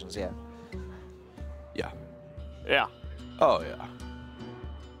Shadow Visions, Yeah. Oh, yeah.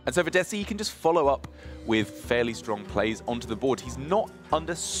 And so for Deathsie, he can just follow up with fairly strong plays onto the board. He's not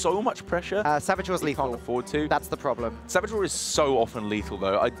under so much pressure. Savage War's lethal. Can't afford to. That's the problem. Savage War is so often lethal,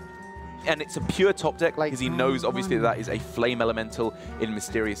 though. And it's a pure top deck because he knows, obviously, that is a Flame Elemental in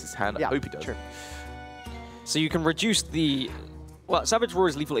Mysterious's hand. I hope he does. True. So you can reduce the... Well, Savage Roar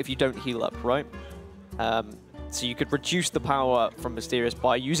is lethal if you don't heal up, right? So you could reduce the power from Mysterious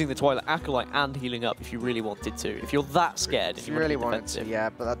by using the Twilight Acolyte and healing up if you really wanted to. If you're that scared, if you really wanted to, yeah,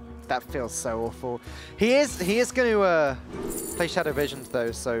 but that feels so awful. He is going to play Shadow Visions,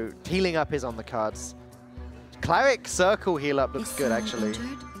 though, so healing up is on the cards. Cleric Circle heal up looks good, actually.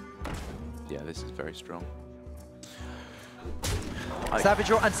 Yeah, this is very strong. Savage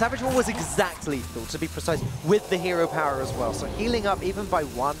Roar was exact lethal, to be precise, with the hero power as well. So healing up even by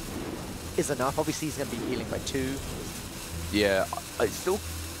 1 is enough. Obviously, he's going to be healing by 2. Yeah, I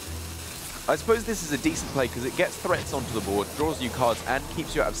suppose this is a decent play because it gets threats onto the board, draws new cards, and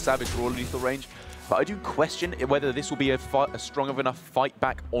keeps you out of Savage Roar lethal range. but I do question whether this will be a strong enough fight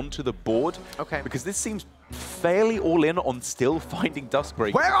back onto the board. Okay. Because this seems fairly all in on still finding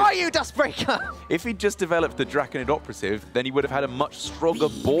Duskbreaker. Where are you, Duskbreaker? If he'd just developed the Draconid Operative, then he would have had a much stronger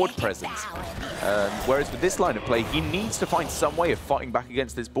board presence. Whereas with this line of play, he needs to find some way of fighting back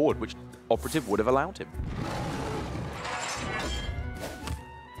against this board, which Operative would have allowed him.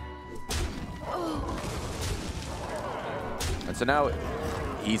 And so now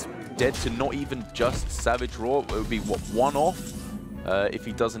he's dead to not even just Savage Roar. It would be, what, 1 off if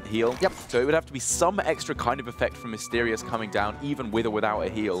he doesn't heal? Yep. So it would have to be some extra kind of effect from Mysterious coming down, even with or without a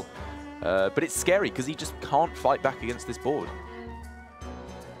heal. But it's scary because he just can't fight back against this board.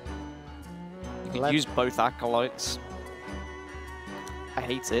 You could use both Acolytes. I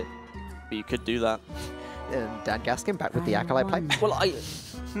hate it, but you could do that. And Dan Gaskin back with the Acolyte play. Well,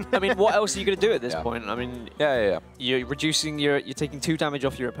 I mean, what else are you going to do at this point? I mean, you're reducing you're taking 2 damage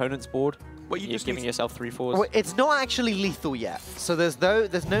off your opponent's board. Well, you're just giving yourself 3/4s. Well, it's not actually lethal yet, so there's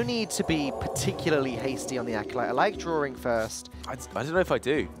no need to be particularly hasty on the Acolyte. I like drawing first. I don't know if I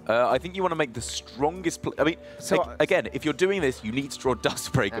do. I think you want to make the strongest... I mean, so, again, if you're doing this, you need to draw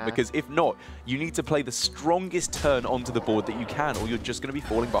Duskbreaker, because if not, you need to play the strongest turn onto the board that you can, or you're just going to be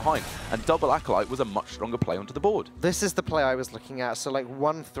falling behind. And double Acolyte was a much stronger play onto the board. This is the play I was looking at, so like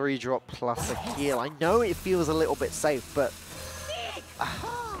 1 3-drop plus a heal. I know it feels a little bit safe, but...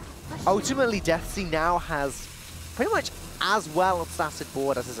 ultimately, Deathsie now has pretty much as well a statted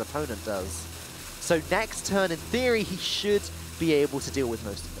board as his opponent does. So next turn, in theory, he should be able to deal with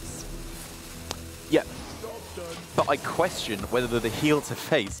most of this. Yeah, but I question whether the heal to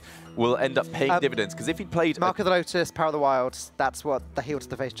face will end up paying dividends, because if he'd played... Mark of the Lotus, Power of the Wild, that's what the heal to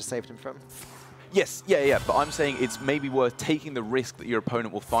the face just saved him from. Yes, yeah, but I'm saying it's maybe worth taking the risk that your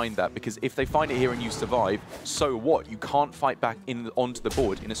opponent will find that, because if they find it here and you survive, so what? You can't fight back onto the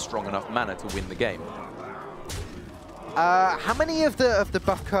board in a strong enough manner to win the game. How many of the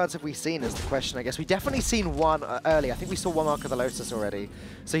buff cards have we seen is the question, I guess. We've definitely seen one early. I think we saw 1 Mark of the Lotus already.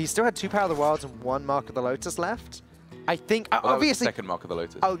 So he still had 2 Power of the Wilds and 1 Mark of the Lotus left. I think, well, obviously... That was the second Mark of the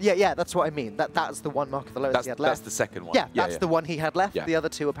Lotus. Oh, yeah, that's what I mean. That's the 1 Mark of the Lotus he had left. That's the second one. Yeah, that's the one he had left. Yeah. The other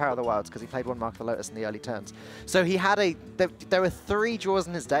 2 were Power of the Wilds, because he played 1 Mark of the Lotus in the early turns. So he had there were 3 draws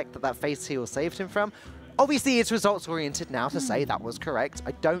in his deck that face heal saved him from. Obviously, it's results-oriented now to say that was correct.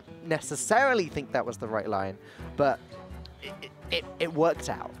 I don't necessarily think that was the right line, but it worked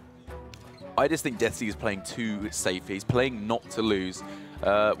out. I just think Deathsie is playing too safe. He's playing not to lose.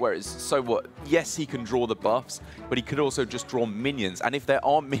 Whereas, so what? Yes, he can draw the buffs, but he could also just draw minions. And if there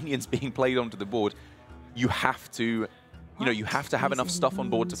are minions being played onto the board, you have to, you have to have enough stuff on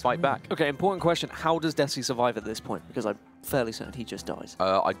board to fight back. Okay, important question. How does Deathsie survive at this point? Because I'm fairly certain he just dies.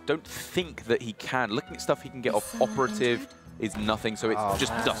 I don't think that he can. Looking at stuff he can get off Operative is nothing, so it's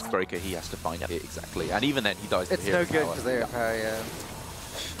just Duskbreaker he has to find it exactly. And even then, he dies to It's hero no good power. because they're power, yeah.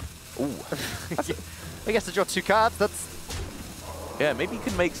 Ooh. I guess to draw 2 cards, that's... Yeah, maybe he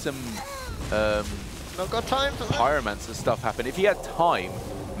can make some Not got time for that. Pyromancer stuff happen. If he had time,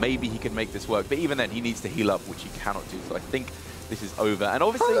 maybe he could make this work. But even then, he needs to heal up, which he cannot do. So I think this is over. And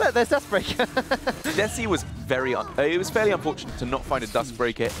obviously, Oh, look, there's Deathbreaker. Deathsie was it was fairly unfortunate to not find a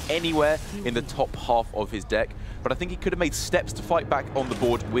Duskbreaker anywhere in the top half of his deck. But I think he could have made steps to fight back on the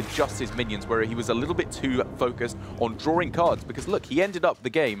board with just his minions, where he was a little bit too focused on drawing cards. Because look, he ended up the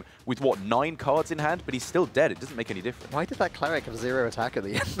game with, what, 9 cards in hand, but he's still dead. It doesn't make any difference. Why did that Cleric have 0 attack at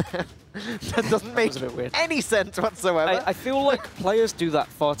the end? That doesn't make a bit weird. any sense whatsoever. I feel like players do that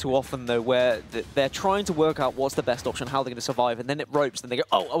far too often, though, where they're trying to work out what's the best option, how they're going to survive, and then it ropes, and they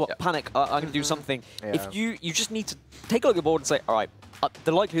go, panic, I'm going to do something. Yeah. If you just need to take a look at the board and say, all right,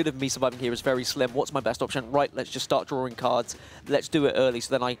 the likelihood of me surviving here is very slim. What's my best option? Right, let's just start drawing cards. Let's do it early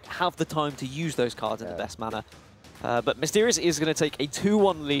so then I have the time to use those cards in the best manner. But Mysterious is going to take a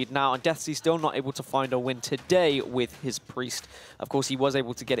 2-1 lead now, and Deathsie still not able to find a win today with his Priest. Of course, he was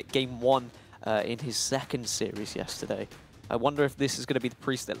able to get it game 1 in his second series yesterday. I wonder if this is going to be the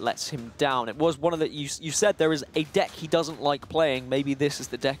Priest that lets him down. It was one of the... You said there is a deck he doesn't like playing. Maybe this is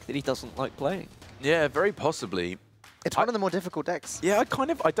the deck that he doesn't like playing. Yeah, very possibly. It's one of the more difficult decks. Yeah,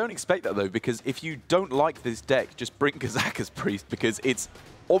 I don't expect that, though, because if you don't like this deck, just bring Kazaka's Priest, because it's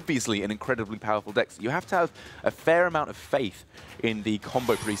obviously an incredibly powerful deck. So you have to have a fair amount of faith in the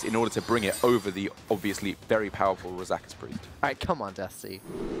combo Priest in order to bring it over the obviously very powerful Rozaka's Priest. All right, come on, Deathsie.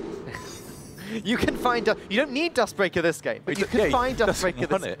 You can find... You don't need Duskbreaker this game, but you can find Duskbreaker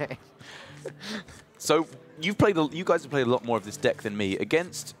this game. So you guys have played a lot more of this deck than me.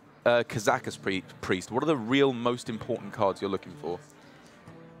 Against Kazaka's Priest, what are the real most important cards you're looking for?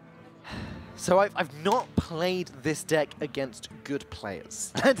 So I've not played this deck against good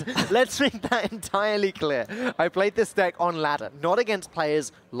players. Let's make that entirely clear. I played this deck on ladder, not against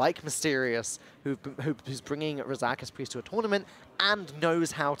players like Mysterious, who's bringing Razakis Priest to a tournament and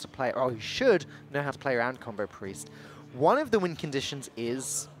knows how to play, or he should know how to play around Combo Priest. One of the win conditions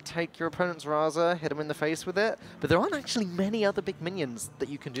is take your opponent's Raza, hit him in the face with it, but there aren't actually many other big minions that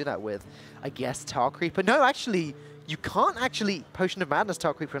you can do that with. I guess Tar Creeper. No, actually, you can't actually Potion of Madness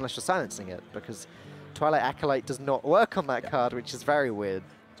Tar Creeper unless you're silencing it, because Twilight Acolyte does not work on that card, which is very weird.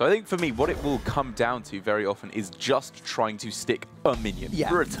 So I think for me, what it will come down to very often is just trying to stick a minion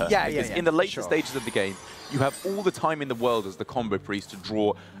for a turn. Because in the later stages of the game, you have all the time in the world as the Combo Priest to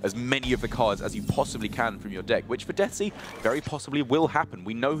draw as many of the cards as you possibly can from your deck, which for Deathsie very possibly will happen.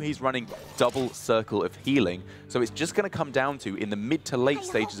 We know he's running double Circle of Healing, so it's just going to come down to, in the mid to late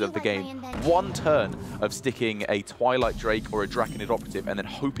stages of the game, one turn of sticking a Twilight Drake or a Draconid Operative and then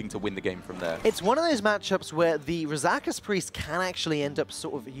hoping to win the game from there. It's one of those matchups where the Razakis Priest can actually end up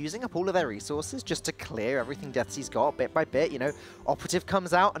sort of using up all of their resources just to clear everything Deathsie's got bit by bit. You know, Operative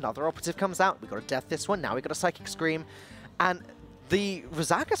comes out, another Operative comes out, we got to death this one, now we got a Psychic Scream, and the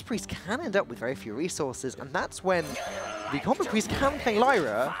Razakis Priest can end up with very few resources, and that's when the Combo Priest can play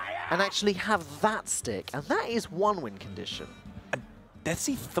Lyra and actually have that stick, and that is one win condition. And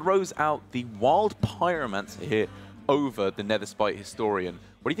Deathsie throws out the Wild Pyromancer here over the Netherspite Historian.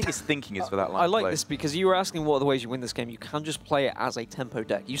 What do you think his thinking is for that line I like play? this because you were asking what are the ways you win this game. You can just play it as a tempo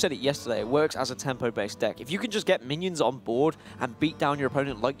deck. You said it yesterday. It works as a tempo-based deck. If you can just get minions on board and beat down your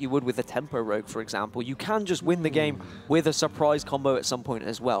opponent like you would with a tempo rogue, for example, you can just win the game with a surprise combo at some point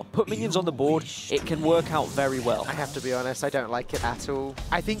as well. Put minions on the board, it can work out very well. I have to be honest, I don't like it at all.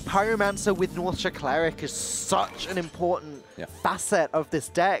 I think Pyromancer with Northshire Cleric is such an important facet of this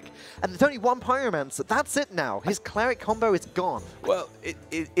deck. And there's only one Pyromancer. That's it now. His Cleric combo is gone. Well,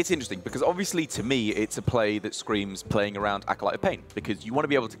 it's interesting because obviously to me it's a play that screams playing around Acolyte of Pain because you want to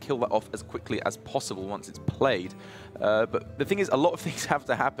be able to kill that off as quickly as possible once it's played. But the thing is, a lot of things have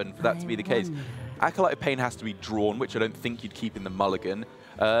to happen for that to be the case. Acolyte of Pain has to be drawn, which I don't think you'd keep in the mulligan.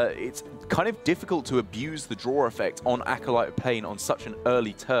 It's kind of difficult to abuse the draw effect on Acolyte of Pain on such an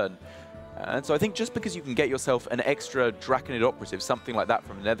early turn. And so I think just because you can get yourself an extra Draconid Operative, something like that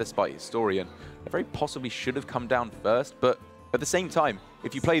from Netherspite Historian, it very possibly should have come down first, but at the same time,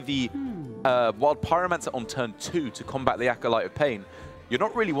 if you play the Wild Pyromancer on turn 2 to combat the Acolyte of Pain, you're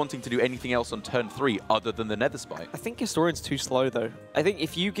not really wanting to do anything else on turn 3 other than the Netherspite. I think Historian's too slow, though. I think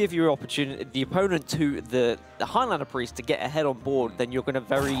if you give your opportunity, the opponent to the Highlander Priest to get ahead on board, then you're really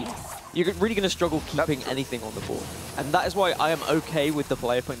going to struggle keeping anything on the board. And that is why I am okay with the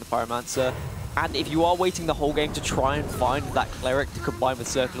player putting the Pyromancer. And if you are waiting the whole game to try and find that Cleric to combine with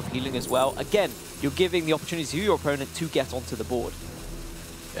Circle of Healing as well, again, you're giving the opportunity to your opponent to get onto the board.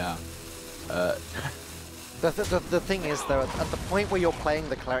 Yeah. The thing is, though, at the point where you're playing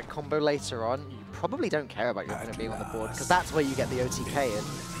the Cleric combo later on, you probably don't care about your opponent being on the board, because that's where you get the OTK in.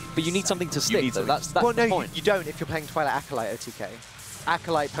 But you need something to stick, though. That's well, no, the point. You don't if you're playing Twilight Acolyte OTK.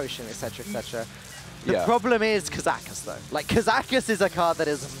 Acolyte Potion, etc., etc. The problem is Kazakus, though. Like, Kazakus is a card that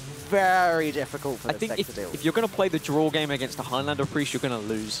is very difficult for this deck to deal with. If you're going to play the draw game against a Highlander Priest, you're going to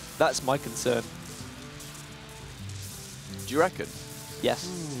lose. That's my concern. Do you reckon? Yes.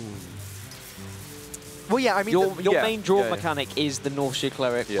 Well, yeah, I mean... Your main draw mechanic is the Northshire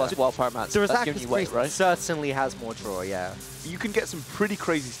Cleric plus Wild Pyromancer. The Razakis Priest certainly has more draw, yeah. You can get some pretty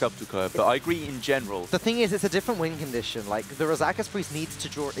crazy stuff to occur, but I agree in general. The thing is, it's a different win condition. Like, the Razakis Priest needs to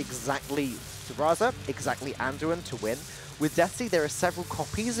draw exactly Raza, exactly Anduin to win. With Deathsie, there are several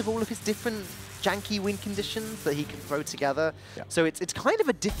copies of all of his different janky win conditions that he can throw together. Yeah. So it's kind of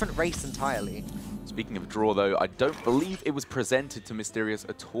a different race entirely. Speaking of draw, though, I don't believe it was presented to Mysterious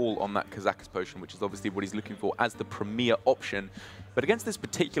at all on that Kazakus potion, which is obviously what he's looking for as the premier option. But against this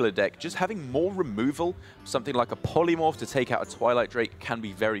particular deck, just having more removal, something like a Polymorph to take out a Twilight Drake can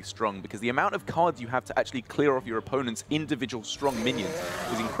be very strong, because the amount of cards you have to actually clear off your opponent's individual strong minions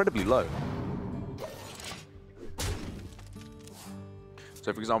is incredibly low.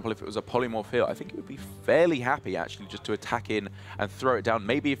 So, for example, if it was a Polymorph here, I think he would be fairly happy, actually, just to attack in and throw it down.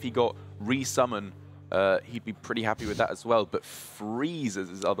 Maybe if he got Resummon, he'd be pretty happy with that as well. But Freeze as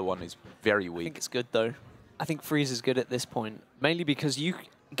his other one is very weak. I think it's good, though. I think Freeze is good at this point, mainly because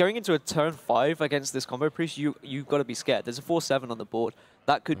going into a turn 5 against this Combo Priest, you've got to be scared. There's a 4-7 on the board.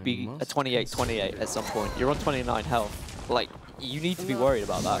 That could be a 28-28 at some point. You're on 29 health. Like, you need to be worried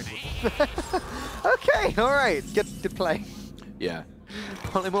about that. Okay, all right. Good play. Yeah.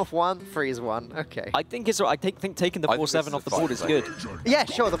 Polymorph 1, Freeze 1. Okay. I think it's. I think taking the 4-7 off the board is good. Yeah,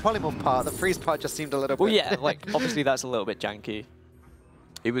 sure. The Polymorph part, the Freeze part just seemed a little bit. Well, yeah. Like obviously that's a little bit janky.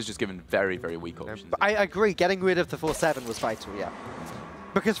 He was just given very, very weak options. But I agree, getting rid of the 4-7 was vital, yeah.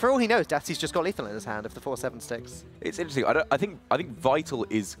 Because for all he knows, Deathsie's just got lethal in his hand if the 4-7 sticks. It's interesting. I think vital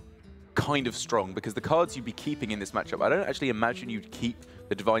is kind of strong because the cards you'd be keeping in this matchup, I don't actually imagine you'd keep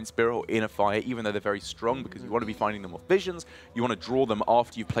the Divine Spirit or Inner Fire, even though they're very strong, because you want to be finding them off visions, you want to draw them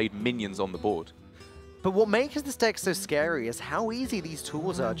after you've played minions on the board. But what makes this deck so scary is how easy these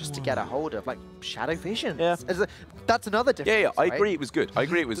tools are just to get a hold of, like Shadow Visions. Yeah. That's another difference. Yeah, I right? agree it was good. I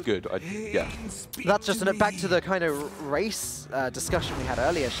agree it was good. Yeah. That's just back to the kind of race discussion we had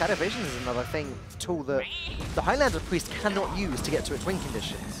earlier. Shadow Visions is another tool that the Highlander Priest cannot use to get to its win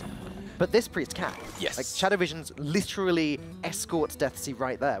conditions. But this Priest can. Yes. Like Shadow Visions literally escorts Deathsie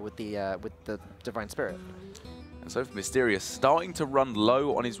right there with the Divine Spirit. And so for Mysterious, starting to run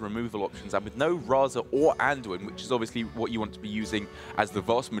low on his removal options, and with no Raza or Anduin, which is obviously what you want to be using as the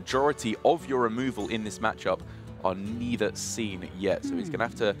vast majority of your removal in this matchup, are neither seen yet. So he's going to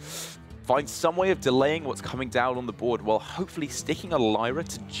have to find some way of delaying what's coming down on the board while hopefully sticking a Lyra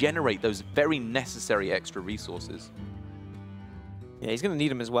to generate those very necessary extra resources. Yeah, he's going to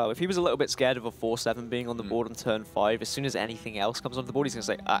need him as well. If he was a little bit scared of a 4-7 being on the board on turn 5, as soon as anything else comes onto the board, he's going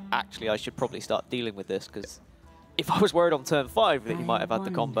to say, actually, I should probably start dealing with this, because if I was worried on turn 5 that he might have had the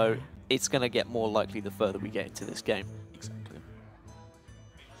combo, it's going to get more likely the further we get into this game. Exactly.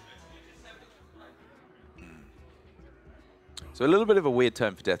 So a little bit of a weird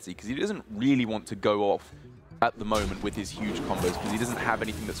turn for Deathsie, because he doesn't really want to go off at the moment with his huge combos, because he doesn't have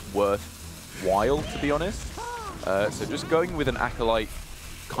anything that's worthwhile, to be honest. So just going with an Acolyte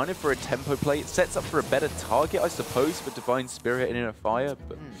kind of for a tempo play. It sets up for a better target, I suppose, for Divine Spirit and Inner Fire,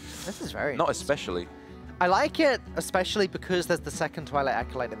 but this is very not especially. I like it, especially because there's the second Twilight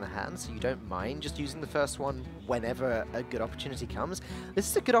Acolyte in the hand, so you don't mind just using the first one whenever a good opportunity comes. This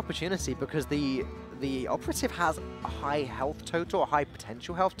is a good opportunity because the Operative has a high health total, a high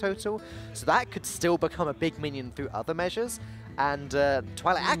potential health total, so that could still become a big minion through other measures. And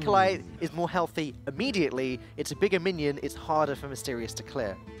Twilight Acolyte is more healthy immediately. It's a bigger minion. It's harder for Mysterious to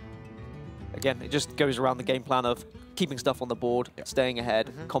clear. Again, it just goes around the game plan of keeping stuff on the board, staying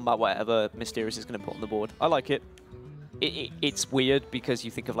ahead, combat whatever Mysterious is going to put on the board. I like it. It's weird because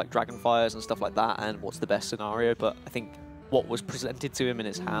you think of like Dragonfires and stuff like that and what's the best scenario, but I think what was presented to him in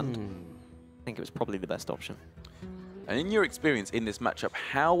his hand, I think it was probably the best option. And in your experience in this matchup,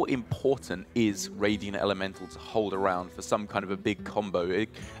 how important is Radiant Elemental to hold around for some kind of a big combo?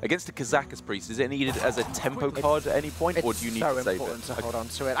 Against the Kazakus Priest, is it needed as a tempo card at any point, or do you need to save it? It's so important to hold on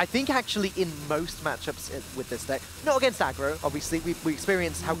to it. I think actually in most matchups with this deck, not against aggro, obviously, we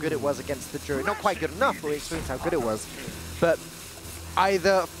experienced how good it was against the Druid. Not quite good enough, but we experienced how good it was. But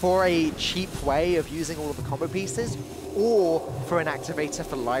either for a cheap way of using all of the combo pieces, or for an activator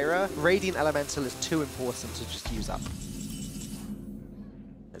for Lyra, Radiant Elemental is too important to just use up.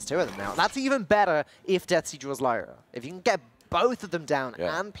 There's two of them now. That's even better if Deathsie draws Lyra. If you can get both of them down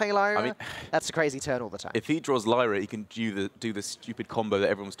and play Lyra, I mean, that's a crazy turn all the time. If he draws Lyra, he can do the stupid combo that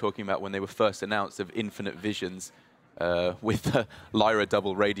everyone was talking about when they were first announced of Infinite Visions with the Lyra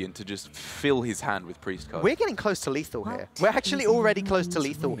double Radiant to just fill his hand with Priest cards. We're getting close to lethal here. We're actually already close to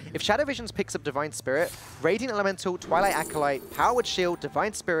lethal. If Shadow Visions picks up Divine Spirit, Radiant Elemental, Twilight Acolyte, Powered Shield,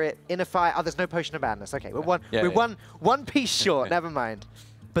 Divine Spirit, Inner Fire. Oh, there's no Potion of Madness. Okay, we're one piece short. Never mind.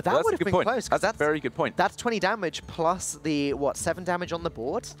 But that would have been close. That's a very good point. That's 20 damage plus the, 7 damage on the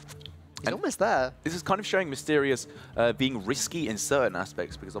board? He's almost there. This is kind of showing Mysterious being risky in certain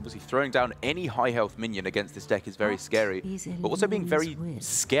aspects, because obviously throwing down any high health minion against this deck is very scary, but also being very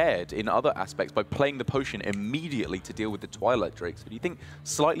scared in other aspects by playing the potion immediately to deal with the Twilight Drake. So do you think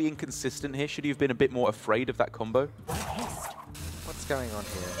slightly inconsistent here? Should he have been a bit more afraid of that combo? What's going on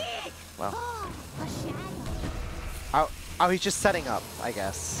here? Wow. Oh, he's just setting up, I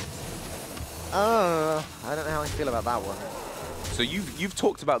guess. Oh, I don't know how I feel about that one. So you've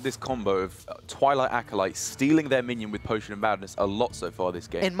talked about this combo of Twilight Acolyte stealing their minion with Potion of Madness a lot so far this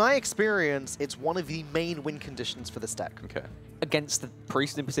game. In my experience, it's one of the main win conditions for this deck. Okay. Against the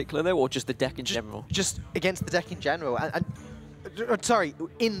Priest in particular, though, or just the deck in general? Just against the deck in general. Sorry,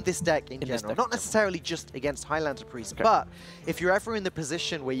 in this deck in general. Not necessarily just against Highlander Priest, but if you're ever in the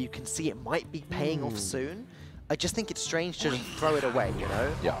position where you can see it might be paying off soon, I just think it's strange to throw it away, you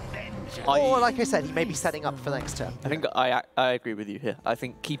know? Yeah. Or, like I said, he may be setting up for next turn. I think I agree with you here. I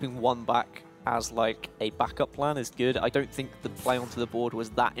think keeping one back as like a backup plan is good. I don't think the play onto the board was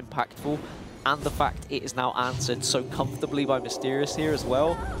that impactful. And the fact it is now answered so comfortably by Mysterious here as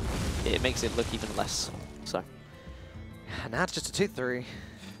well, it makes it look even less so. Now it's just a 2-3.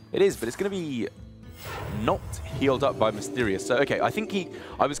 It is, but it's going to be not healed up by Mysterious. So, okay, I think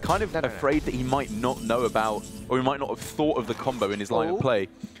I was kind of afraid that he might not know about, or he might not have thought of the combo in his line of play.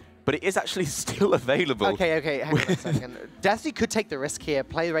 But it is actually still available. Okay, hang on a second. Deathsie could take the risk here,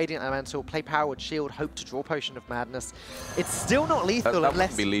 play Radiant Elemental, play Powered Shield, hope to draw Potion of Madness. It's still not lethal that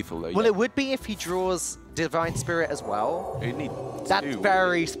unless... wouldn't be lethal, though. Well, it would be if he draws Divine Spirit as well. You need that two,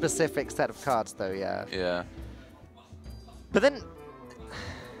 very specific set of cards, though, yeah. Yeah. But then...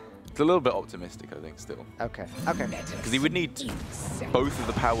 It's a little bit optimistic, I think, still. Okay. Because he would need both of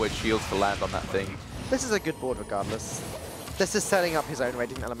the Powered Shields to land on that thing. This is a good board regardless. This is setting up his own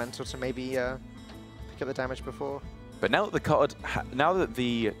Radiant Elemental to maybe pick up the damage before. But now that the card, now that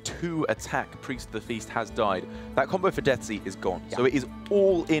the 2-attack Priest of the Feast has died, that combo for Deathsie is gone. So it is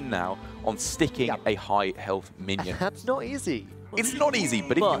all in now on sticking a high health minion. That's not easy. It's not easy,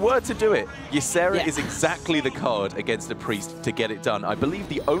 but if you were to do it, Ysera is exactly the card against a Priest to get it done. I believe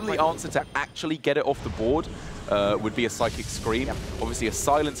the only answer to actually get it off the board would be a Psychic Scream. Obviously, a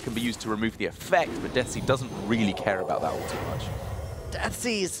Silence can be used to remove the effect, but Deathsie doesn't really care about that all too much.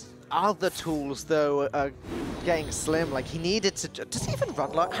 Deathsie's other tools, though, are getting slim. Like, he needed to... Does he even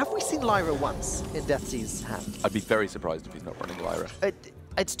run Lyra? Have we seen Lyra once in Deathsie's hand? I'd be very surprised if he's not running Lyra.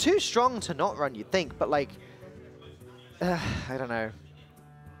 It's too strong to not run, you'd think, but, like... I don't know.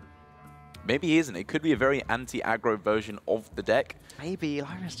 Maybe he isn't. It could be a very anti-aggro version of the deck. Maybe.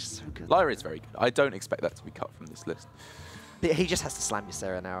 Lyra's just so good. Lyra is very good. I don't expect that to be cut from this list. He just has to slam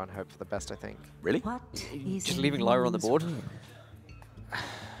Ysera now and hope for the best, I think. Really? Just leaving Lyra on the board?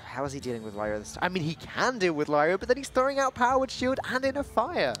 How is he dealing with Lyra this time? I mean, he can deal with Lyra, but then he's throwing out Powered Shield and Inner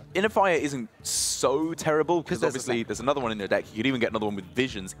Fire. Inner Fire isn't so terrible, because obviously there's another one in the deck. You could even get another one with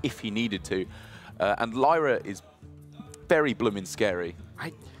Visions if he needed to. And Lyra is very blooming scary.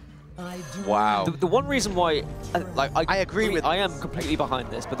 Wow. The one reason why, I agree with I am completely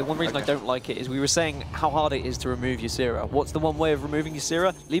behind this, but the one reason I don't like it is we were saying how hard it is to remove Ysera. What's the one way of removing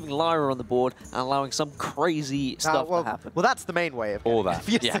Ysera? Leaving Lyra on the board and allowing some crazy stuff to happen. Well, that's the main way of all that.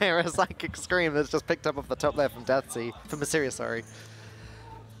 Ysera Psychic Scream that's just picked up off the top there from Deathsie, from Mysterious, sorry.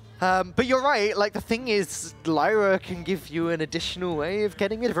 But you're right, like the thing is, Lyra can give you an additional way of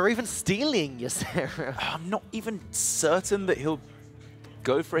getting rid of her, or even stealing Ysera. I'm not even certain that he'll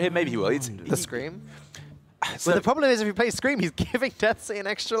go for him. Maybe he will. The Scream? So, well, the problem is if he plays Scream, he's giving Deathsie an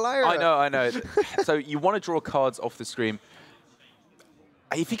extra Lyra. I know. So you want to draw cards off the Scream.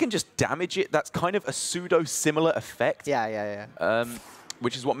 If he can just damage it, that's kind of a pseudo-similar effect. Yeah.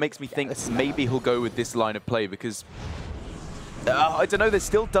 Which is what makes me think maybe he'll go with this line of play, because... I don't know, there's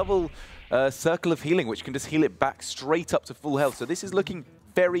still double Circle of Healing, which can just heal it back straight up to full health. So this is looking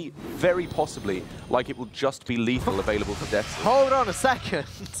very, very possibly like it will just be lethal available for Deathsie. Hold on a second.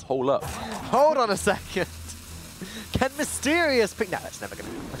 Hold up. Hold on a second. Can Mysterious pick... No, that's never going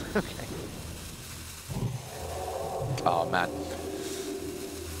to happen. Okay. Oh, man.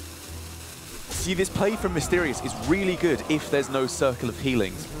 See, this play from Mysterious is really good if there's no Circle of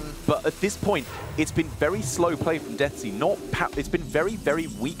Healings. But at this point, it's been very slow play from Deathsie. It's been very, very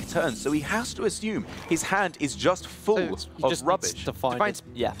weak turns. So he has to assume his hand is just full of rubbish. Divine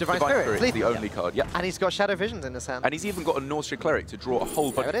Spirit is the only card. Yeah. And he's got Shadow Visions in his hand. And he's even got a Nausea Cleric to draw a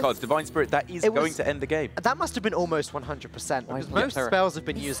whole bunch of cards. Divine Spirit, that is going to end the game. That must have been almost 100%. Because most spells have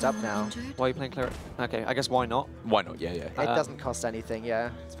been used up now. Why are you playing Cleric? Okay, I guess why not? Why not? Yeah. It doesn't cost anything. Yeah,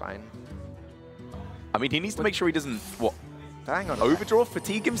 it's fine. I mean, he needs to make sure he doesn't, hang on. Overdraw,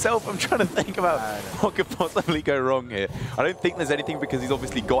 fatigue himself? I'm trying to think about what could possibly go wrong here. I don't think there's anything, because he's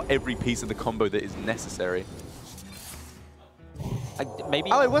obviously got every piece of the combo that is necessary. Maybe.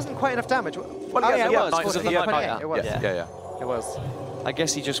 Oh, it wasn't quite enough damage. Well, it was. Yeah. It was. I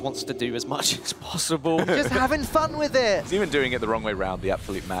guess he just wants to do as much as possible. Just having fun with it. He's even doing it the wrong way round, the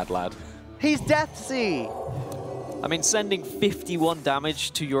absolute mad lad. He's Deathsie. I mean, sending 51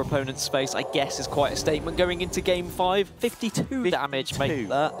 damage to your opponent's face, I guess, is quite a statement going into Game 5. 52 damage, make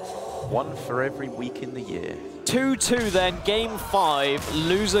that. One for every week in the year. 2-2 then, Game 5.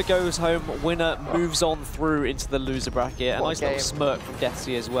 Loser goes home, winner moves on through into the loser bracket. A nice little smirk from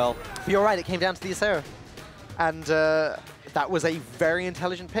Deathsie as well. But you're right, it came down to the Ysera. And that was a very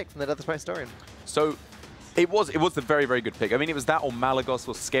intelligent pick from the Death Historian. So... It was a very, very good pick. I mean, it was that or Malagos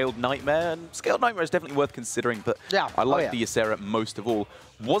or Scaled Nightmare, and Scaled Nightmare is definitely worth considering, but I like the Ysera most of all.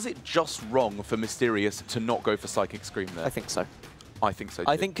 Was it just wrong for Mysterious to not go for Psychic Scream there? I think so. I think so, too.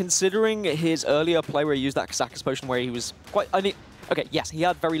 I think considering his earlier play where he used that Kasakas potion where he was quite... Okay, yes, he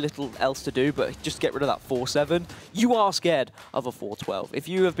had very little else to do, but just get rid of that 4-7. You are scared of a 4-12. If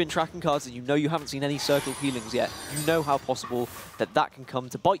you have been tracking cards and you know you haven't seen any Circle of Healings yet, you know how possible that can come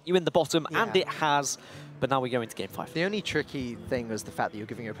to bite you in the bottom, and it has. But now we go into game 5. The only tricky thing was the fact that you're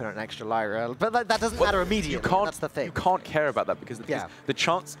giving your opponent an extra Lyra, but that doesn't matter immediately. That's the thing. You can't care about that because the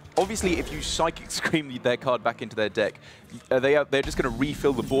chance, obviously, if you Psychic Scream their card back into their deck, they're just going to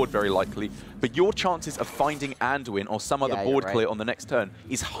refill the board very likely. But your chances of finding Anduin or some other board clear on the next turn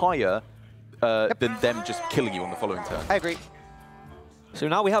is higher than them just killing you on the following turn. I agree. So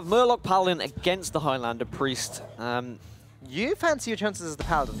now we have Murloc Paladin against the Highlander Priest. You fancy your chances as the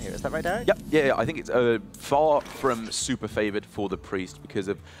Paladin here, is that right, Derek? Yep. Yeah, I think it's far from super favored for the Priest because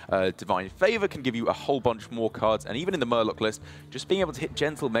of Divine Favor can give you a whole bunch more cards, and even in the Murloc list, just being able to hit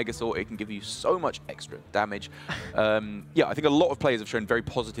Gentle Megasaur, it can give you so much extra damage. Yeah, I think a lot of players have shown very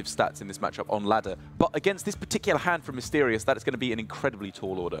positive stats in this matchup on ladder, but against this particular hand from Mysterious, that is going to be an incredibly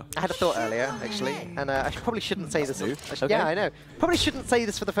tall order. I had a thought earlier, actually, and I probably shouldn't say this. Okay. Yeah, I know. Probably shouldn't say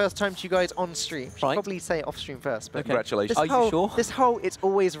this for the first time to you guys on stream. Should probably say it off stream first. But Congratulations. Are you sure? This whole it's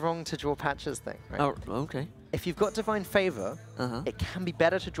always wrong to draw patches thing, right? Oh, okay. If you've got Divine Favor, it can be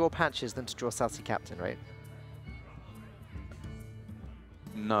better to draw patches than to draw Sassy Captain, right?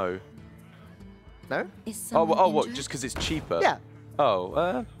 No. No? Oh, what? Just because it's cheaper? Yeah.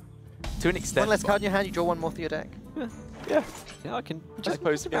 Oh, to an extent. One less card in your hand, you draw one more through your deck. Yeah. Yeah, I can I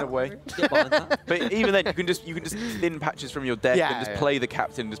suppose in a way. get behind that. But even then, you can just thin patches from your deck and just play the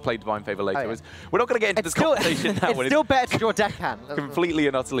captain, just play Divine Favor later. We're not going to get into this conversation now. It's still better to draw deckhand. Completely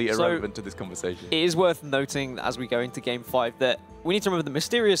and utterly irrelevant to this conversation. It is worth noting as we go into game 5 that we need to remember that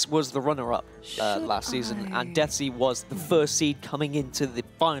Mysterious was the runner-up last season, and Deathsie was the first seed coming into the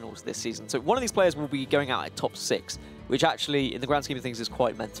finals this season. So one of these players will be going out at top 6, which actually, in the grand scheme of things, is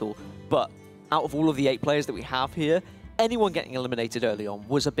quite mental. But out of all of the 8 players that we have here, anyone getting eliminated early on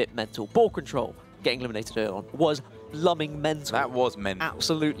was a bit mental. Ball control getting eliminated early on was blumming mental. That was mental.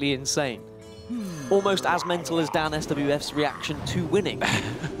 Absolutely insane. Almost as mental as Dan SWF's reaction to winning.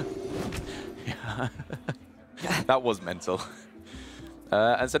 That was mental.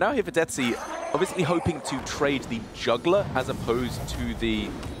 And so now here for Deathsie, obviously hoping to trade the Juggler as opposed to the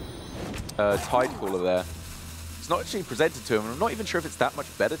Tidecaller there. It's not actually presented to him, and I'm not even sure if it's that much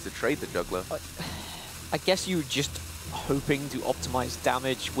better to trade the Juggler. I guess you were just hoping to optimize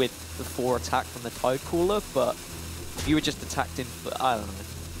damage with the 4 attack from the Tidecaller, but if you were just attacked in, I don't know.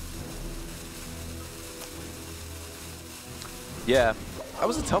 Yeah, that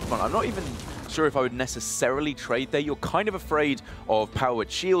was a tough one. I'm not even sure if I would necessarily trade there. You're kind of afraid of Powered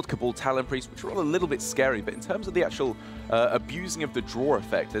Shield, Cabal Talon Priest, which are all a little bit scary, but in terms of the actual abusing of the draw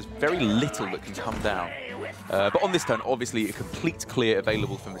effect, there's very little that can come down. But on this turn, obviously, a complete clear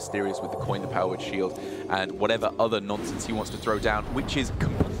available for Mysterious with the coin, the Powered Shield, and whatever other nonsense he wants to throw down, which is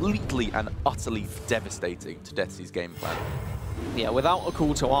completely and utterly devastating to Deathsie's game plan. Yeah, without a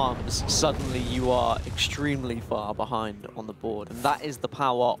call to arms, suddenly you are extremely far behind on the board, and that is the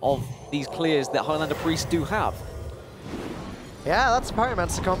power of these clears that Highlander Priest do have. Yeah, that's a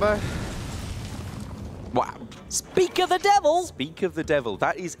Pyromancer combo. Wow. Speak of the devil! Speak of the devil.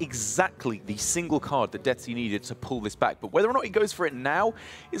 That is exactly the single card that Deathsie needed to pull this back. But whether or not he goes for it now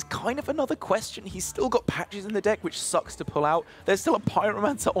is kind of another question. He's still got patches in the deck, which sucks to pull out. There's still a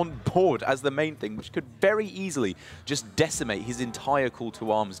Pyromancer on board as the main thing, which could very easily just decimate his entire call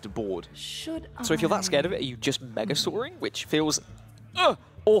to arms to board. So if you're that scared of it, are you just Mega Soaring, which feels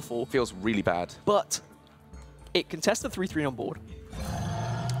awful. Feels really bad. But it contests the 3/3 on board.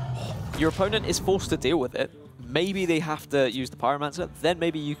 Your opponent is forced to deal with it. Maybe they have to use the Pyromancer, then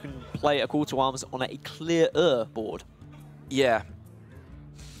maybe you can play a call to arms on a clearer board. Yeah.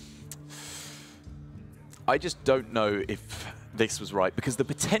 I just don't know if this was right, because the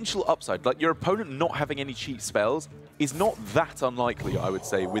potential upside, like your opponent not having any cheat spells, is not that unlikely, I would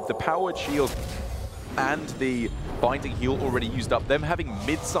say, with the Powered Shield and the Binding Heal already used up, them having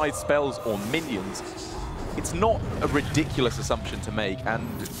mid-sized spells or minions. It's not a ridiculous assumption to make,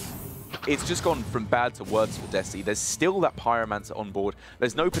 and it's just gone from bad to worse for Deathsie. There's still that Pyromancer on board.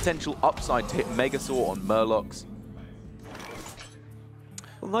 There's no potential upside to hit Megasaur on Murlocs.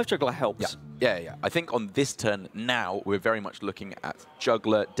 Well, Knife Juggler helps. Yeah. I think on this turn now, we're very much looking at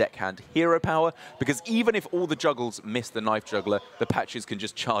Juggler, Deckhand, Hero Power, because even if all the juggles miss the Knife Juggler, the patches can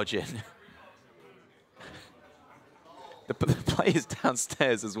just charge in. The players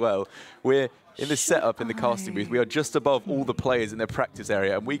downstairs as well. We're in the setup in the casting booth. We are just above all the players in their practice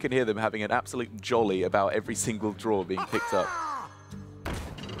area, and we can hear them having an absolute jolly about every single draw being picked up.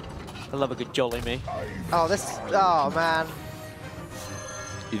 I love a good jolly me. Oh man.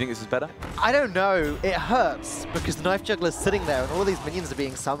 You think this is better? I don't know. It hurts because the Knife Juggler's sitting there and all these minions are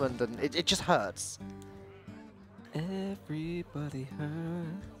being summoned, and it just hurts. Everybody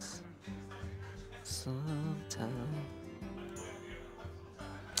hurts sometime.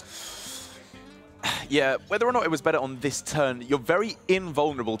 Yeah, whether or not it was better on this turn, you're very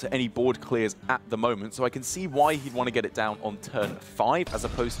invulnerable to any board clears at the moment, so I can see why he'd want to get it down on turn 5 as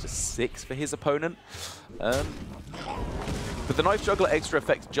opposed to 6 for his opponent. But the Knife Juggler extra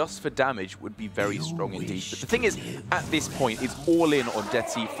effect just for damage would be very strong indeed. But the thing is, at this point, it's all in on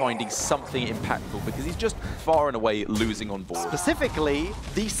Deathsie finding something impactful because he's just far and away losing on board. Specifically,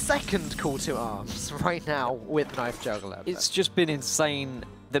 the second call to arms right now with Knife Juggler. It's just been insane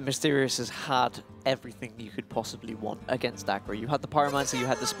that Mysterious has had everything you could possibly want against aggro. You had the Pyromancer, you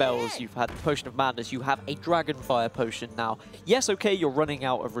had the spells, you've had the Potion of Madness, you have a Dragonfire Potion now. Yes, okay, you're running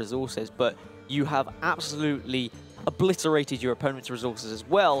out of resources, but you have absolutely obliterated your opponent's resources as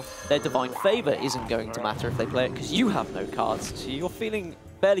well. Their Divine Favor isn't going to matter if they play it because you have no cards. So you're feeling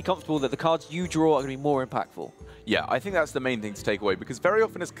fairly comfortable that the cards you draw are going to be more impactful. Yeah, I think that's the main thing to take away, because very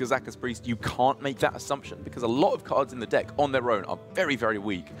often as Kazakus Priest, you can't make that assumption, because a lot of cards in the deck on their own are very, very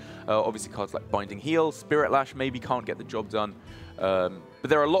weak. Obviously, cards like Binding Heal, Spirit Lash maybe can't get the job done. But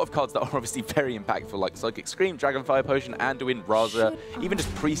there are a lot of cards that are obviously very impactful, like Psychic Scream, Dragonfire Potion, Anduin, Raza, even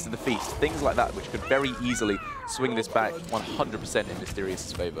just Priest of the Feast, things like that, which could very easily swing this back 100% in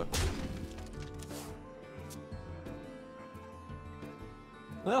Mysterious's favor.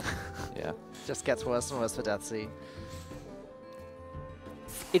 Well, yeah. Just gets worse and worse for Deathsie.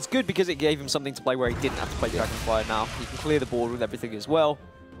 It's good because it gave him something to play where he didn't have to play Dragonfire now. He can clear the board with everything as well.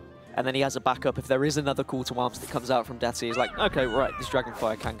 And then he has a backup if there is another call to arms that comes out from Deathsie. He's like, okay, right, this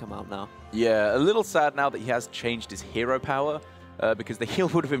Dragonfire can come out now. Yeah, a little sad now that he has changed his hero power, because the heal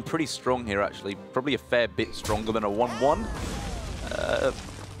would have been pretty strong here, actually. Probably a fair bit stronger than a 1-1.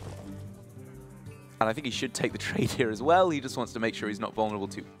 And I think he should take the trade here as well. He just wants to make sure he's not vulnerable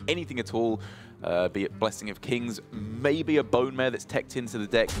to anything at all, be it Blessing of Kings, maybe a Bone Mare that's teched into the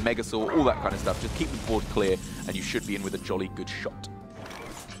deck, Megasaur, all that kind of stuff. Just keep the board clear, and you should be in with a jolly good shot.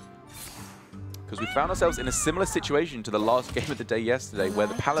 Because we found ourselves in a similar situation to the last game of the day yesterday, where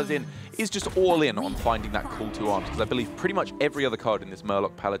the Paladin is just all in on finding that call to arms, because I believe pretty much every other card in this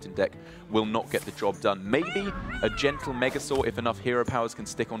Murloc Paladin deck will not get the job done. Maybe a gentle Megasaur if enough hero powers can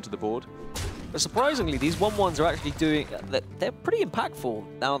stick onto the board. But surprisingly, these 1-1s are actually doing... They're pretty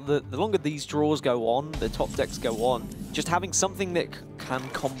impactful. Now, the longer these draws go on, the top decks go on, just having something that can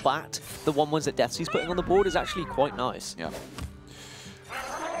combat the 1-1s that Deathsie's putting on the board is actually quite nice. Yeah.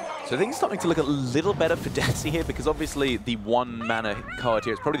 So I think it's starting to look a little better for Deathsie here, because obviously the 1-mana card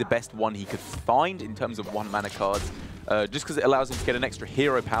here is probably the best one he could find in terms of 1-mana cards, just because it allows him to get an extra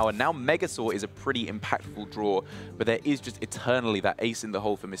hero power. Now Megasaur is a pretty impactful draw, but there is just eternally that ace in the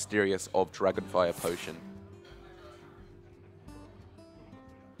hole for Mysterious of Dragonfire Potion.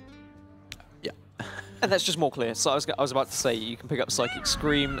 Yeah. And that's just more clear. So I was about to say, you can pick up Psychic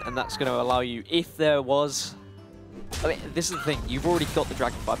Scream, and that's going to allow you, if there was... I mean, this is the thing. You've already got the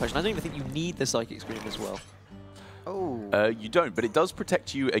Dragonfire Potion. I don't even think you need the Psychic Scream as well. Oh. You don't, but it does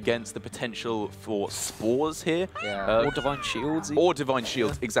protect you against the potential for spores here. Yeah. Or Divine Shields. Or Divine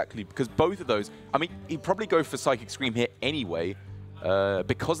Shields, exactly. Because both of those, I mean, he'd probably go for Psychic Scream here anyway,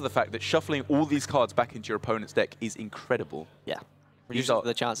 because of the fact that shuffling all these cards back into your opponent's deck is incredible. Yeah. Reducing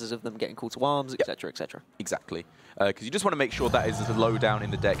the chances of them getting called to arms, etc., etc. Exactly. Because you just want to make sure that is as low down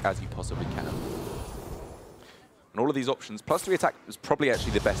in the deck as you possibly can. And all of these options, +3 attack is probably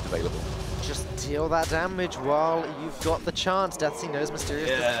actually the best available. Just deal that damage while you've got the chance. Deathsie knows Mysterious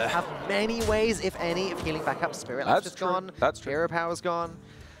doesn't have many ways, if any, of healing back up. Spirit Lash is gone. That's true. Hero Power's gone.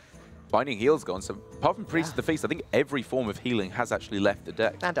 Binding Heal's gone. So apart from Priest of the Feast, I think every form of healing has actually left the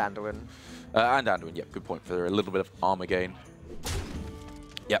deck. And Anduin. And Anduin, yeah, good point for a little bit of armor gain.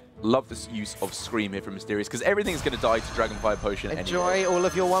 Yep, love this use of Scream here from Mysterious, because everything's going to die to Dragonfire Potion Enjoy anyway. all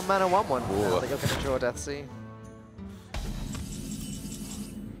of your 1-mana 1-1 now that you're going to draw Deathsie.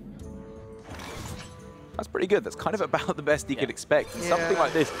 That's pretty good. That's kind of about the best he could expect. And something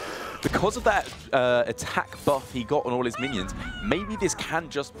like this, because of that attack buff he got on all his minions, maybe this can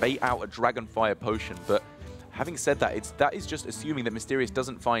just bait out a Dragonfire Potion. But having said that, that is just assuming that Mysterious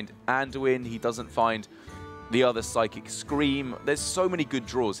doesn't find Anduin, he doesn't find the other Psychic Scream. There's so many good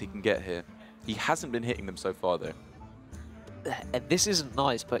draws he can get here. He hasn't been hitting them so far, though. This isn't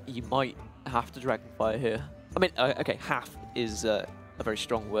nice, but you might have to Dragonfire here. I mean, okay, half is... a very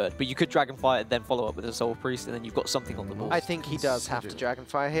strong word, but you could Dragonfire and then follow up with a Soul Priest, and then you've got something on the board. I think he does have to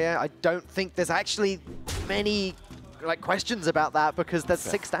Dragonfire here. I don't think there's actually many questions about that, because there's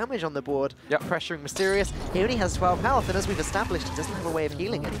 6 damage on the board, pressuring Mysterious. He only has 12 health, and as we've established, he doesn't have a way of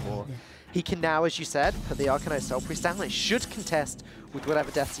healing anymore. He can now, as you said, put the Arcanine Soul Priest down. It should contest with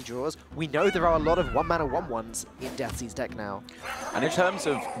whatever Deathsie draws. We know there are a lot of 1-mana 1/1s in Deathsie's deck now. And in terms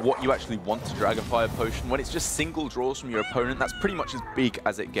of what you actually want to Dragonfire Potion, when it's just single draws from your opponent, that's pretty much as big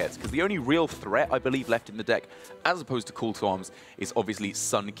as it gets. Because the only real threat, I believe, left in the deck, as opposed to Call to Arms, is obviously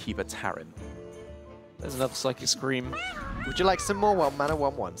Sunkeeper Tarim. There's another Psychic Scream. Would you like some more 1-mana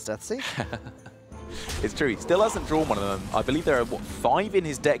 1/1s, Deathsie? It's true, he still hasn't drawn one of them. I believe there are, what, 5 in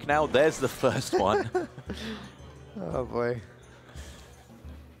his deck now? There's the first one. Oh boy.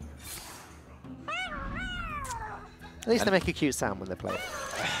 At least they make a cute sound when they play.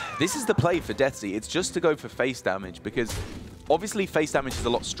 This is the play for Deathsie. It's just to go for face damage, because obviously face damage is a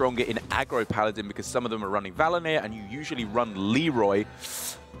lot stronger in aggro Paladin because some of them are running Valinir and you usually run Leroy.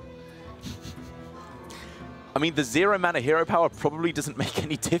 I mean, the 0-mana hero power probably doesn't make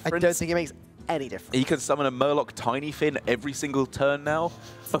any difference. I don't think it makes any difference. He can summon a Murloc Tiny Fin every single turn now.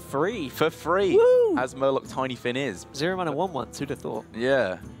 For free. For free, Woo! as Murloc Tiny Fin is. 0-mana 1/1, who'd have thought?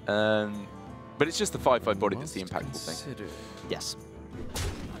 Yeah. But it's just the 5/5 body that's the impactful thing. Yes.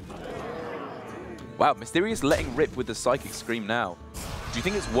 Wow, Mysterious letting rip with the Psychic Scream now. Do you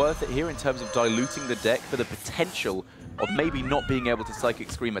think it's worth it here in terms of diluting the deck for the potential of maybe not being able to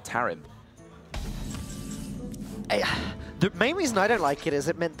Psychic Scream a Tarim? The main reason I don't like it is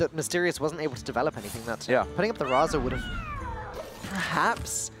it meant that Mysterious wasn't able to develop anything that turn. Yeah. Putting up the Raza would have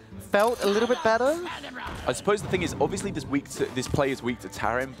perhaps felt a little bit better. I suppose the thing is, obviously this play is weak to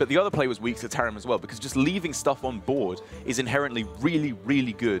Tarim, but the other play was weak to Tarim as well, because just leaving stuff on board is inherently really,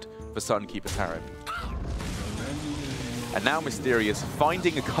 really good for Sunkeeper Tarim. And now Mysterious,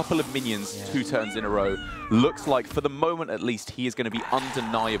 finding a couple of minions 2 turns in a row, looks like, for the moment at least, he is going to be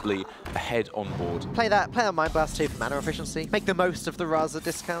undeniably ahead on board. Play that Mind Blast too for mana efficiency. Make the most of the Raza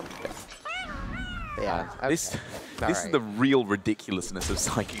discount. Yeah. Okay. This is the real ridiculousness of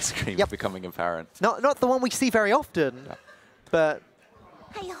Psychic Scream becoming apparent. Not the one we see very often, but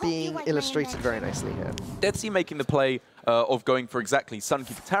being illustrated very nicely here. Deathsie making the play of going for exactly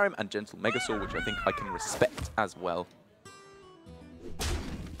Sunkeeper Tarim and Gentle Megasaur, which I think I can respect as well.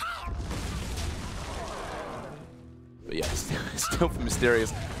 But yeah, still for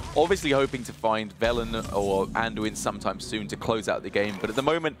Mysterious. Obviously hoping to find Velen or Anduin sometime soon to close out the game, but at the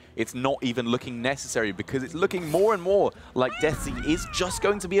moment it's not even looking necessary because it's looking more and more like Deathsie is just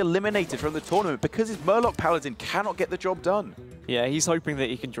going to be eliminated from the tournament because his Murloc Paladin cannot get the job done. Yeah, he's hoping that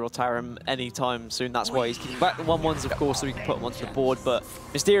he can draw Tarim anytime soon. That's why he's keeping back the 1/1s, of course, so he can put them onto the board. But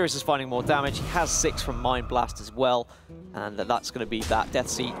Mysterious is finding more damage. He has 6 from Mind Blast as well, and that's going to be that.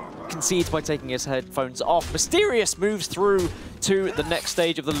 Deathsie concedes by taking his headphones off. Mysterious moves through to the next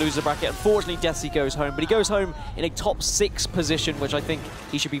stage of the loser bracket. Unfortunately, Deathsie goes home, but he goes home in a top 6 position, which I think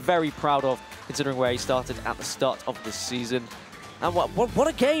he should be very proud of, considering where he started at the start of this season. And what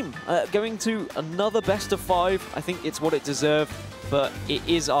a game! Going to another best of 5. I think it's what it deserved, but it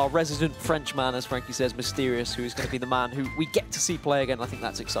is our resident Frenchman, as Frankie says, Mysterious, who is going to be the man who we get to see play again. I think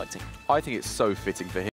that's exciting. I think it's so fitting for him.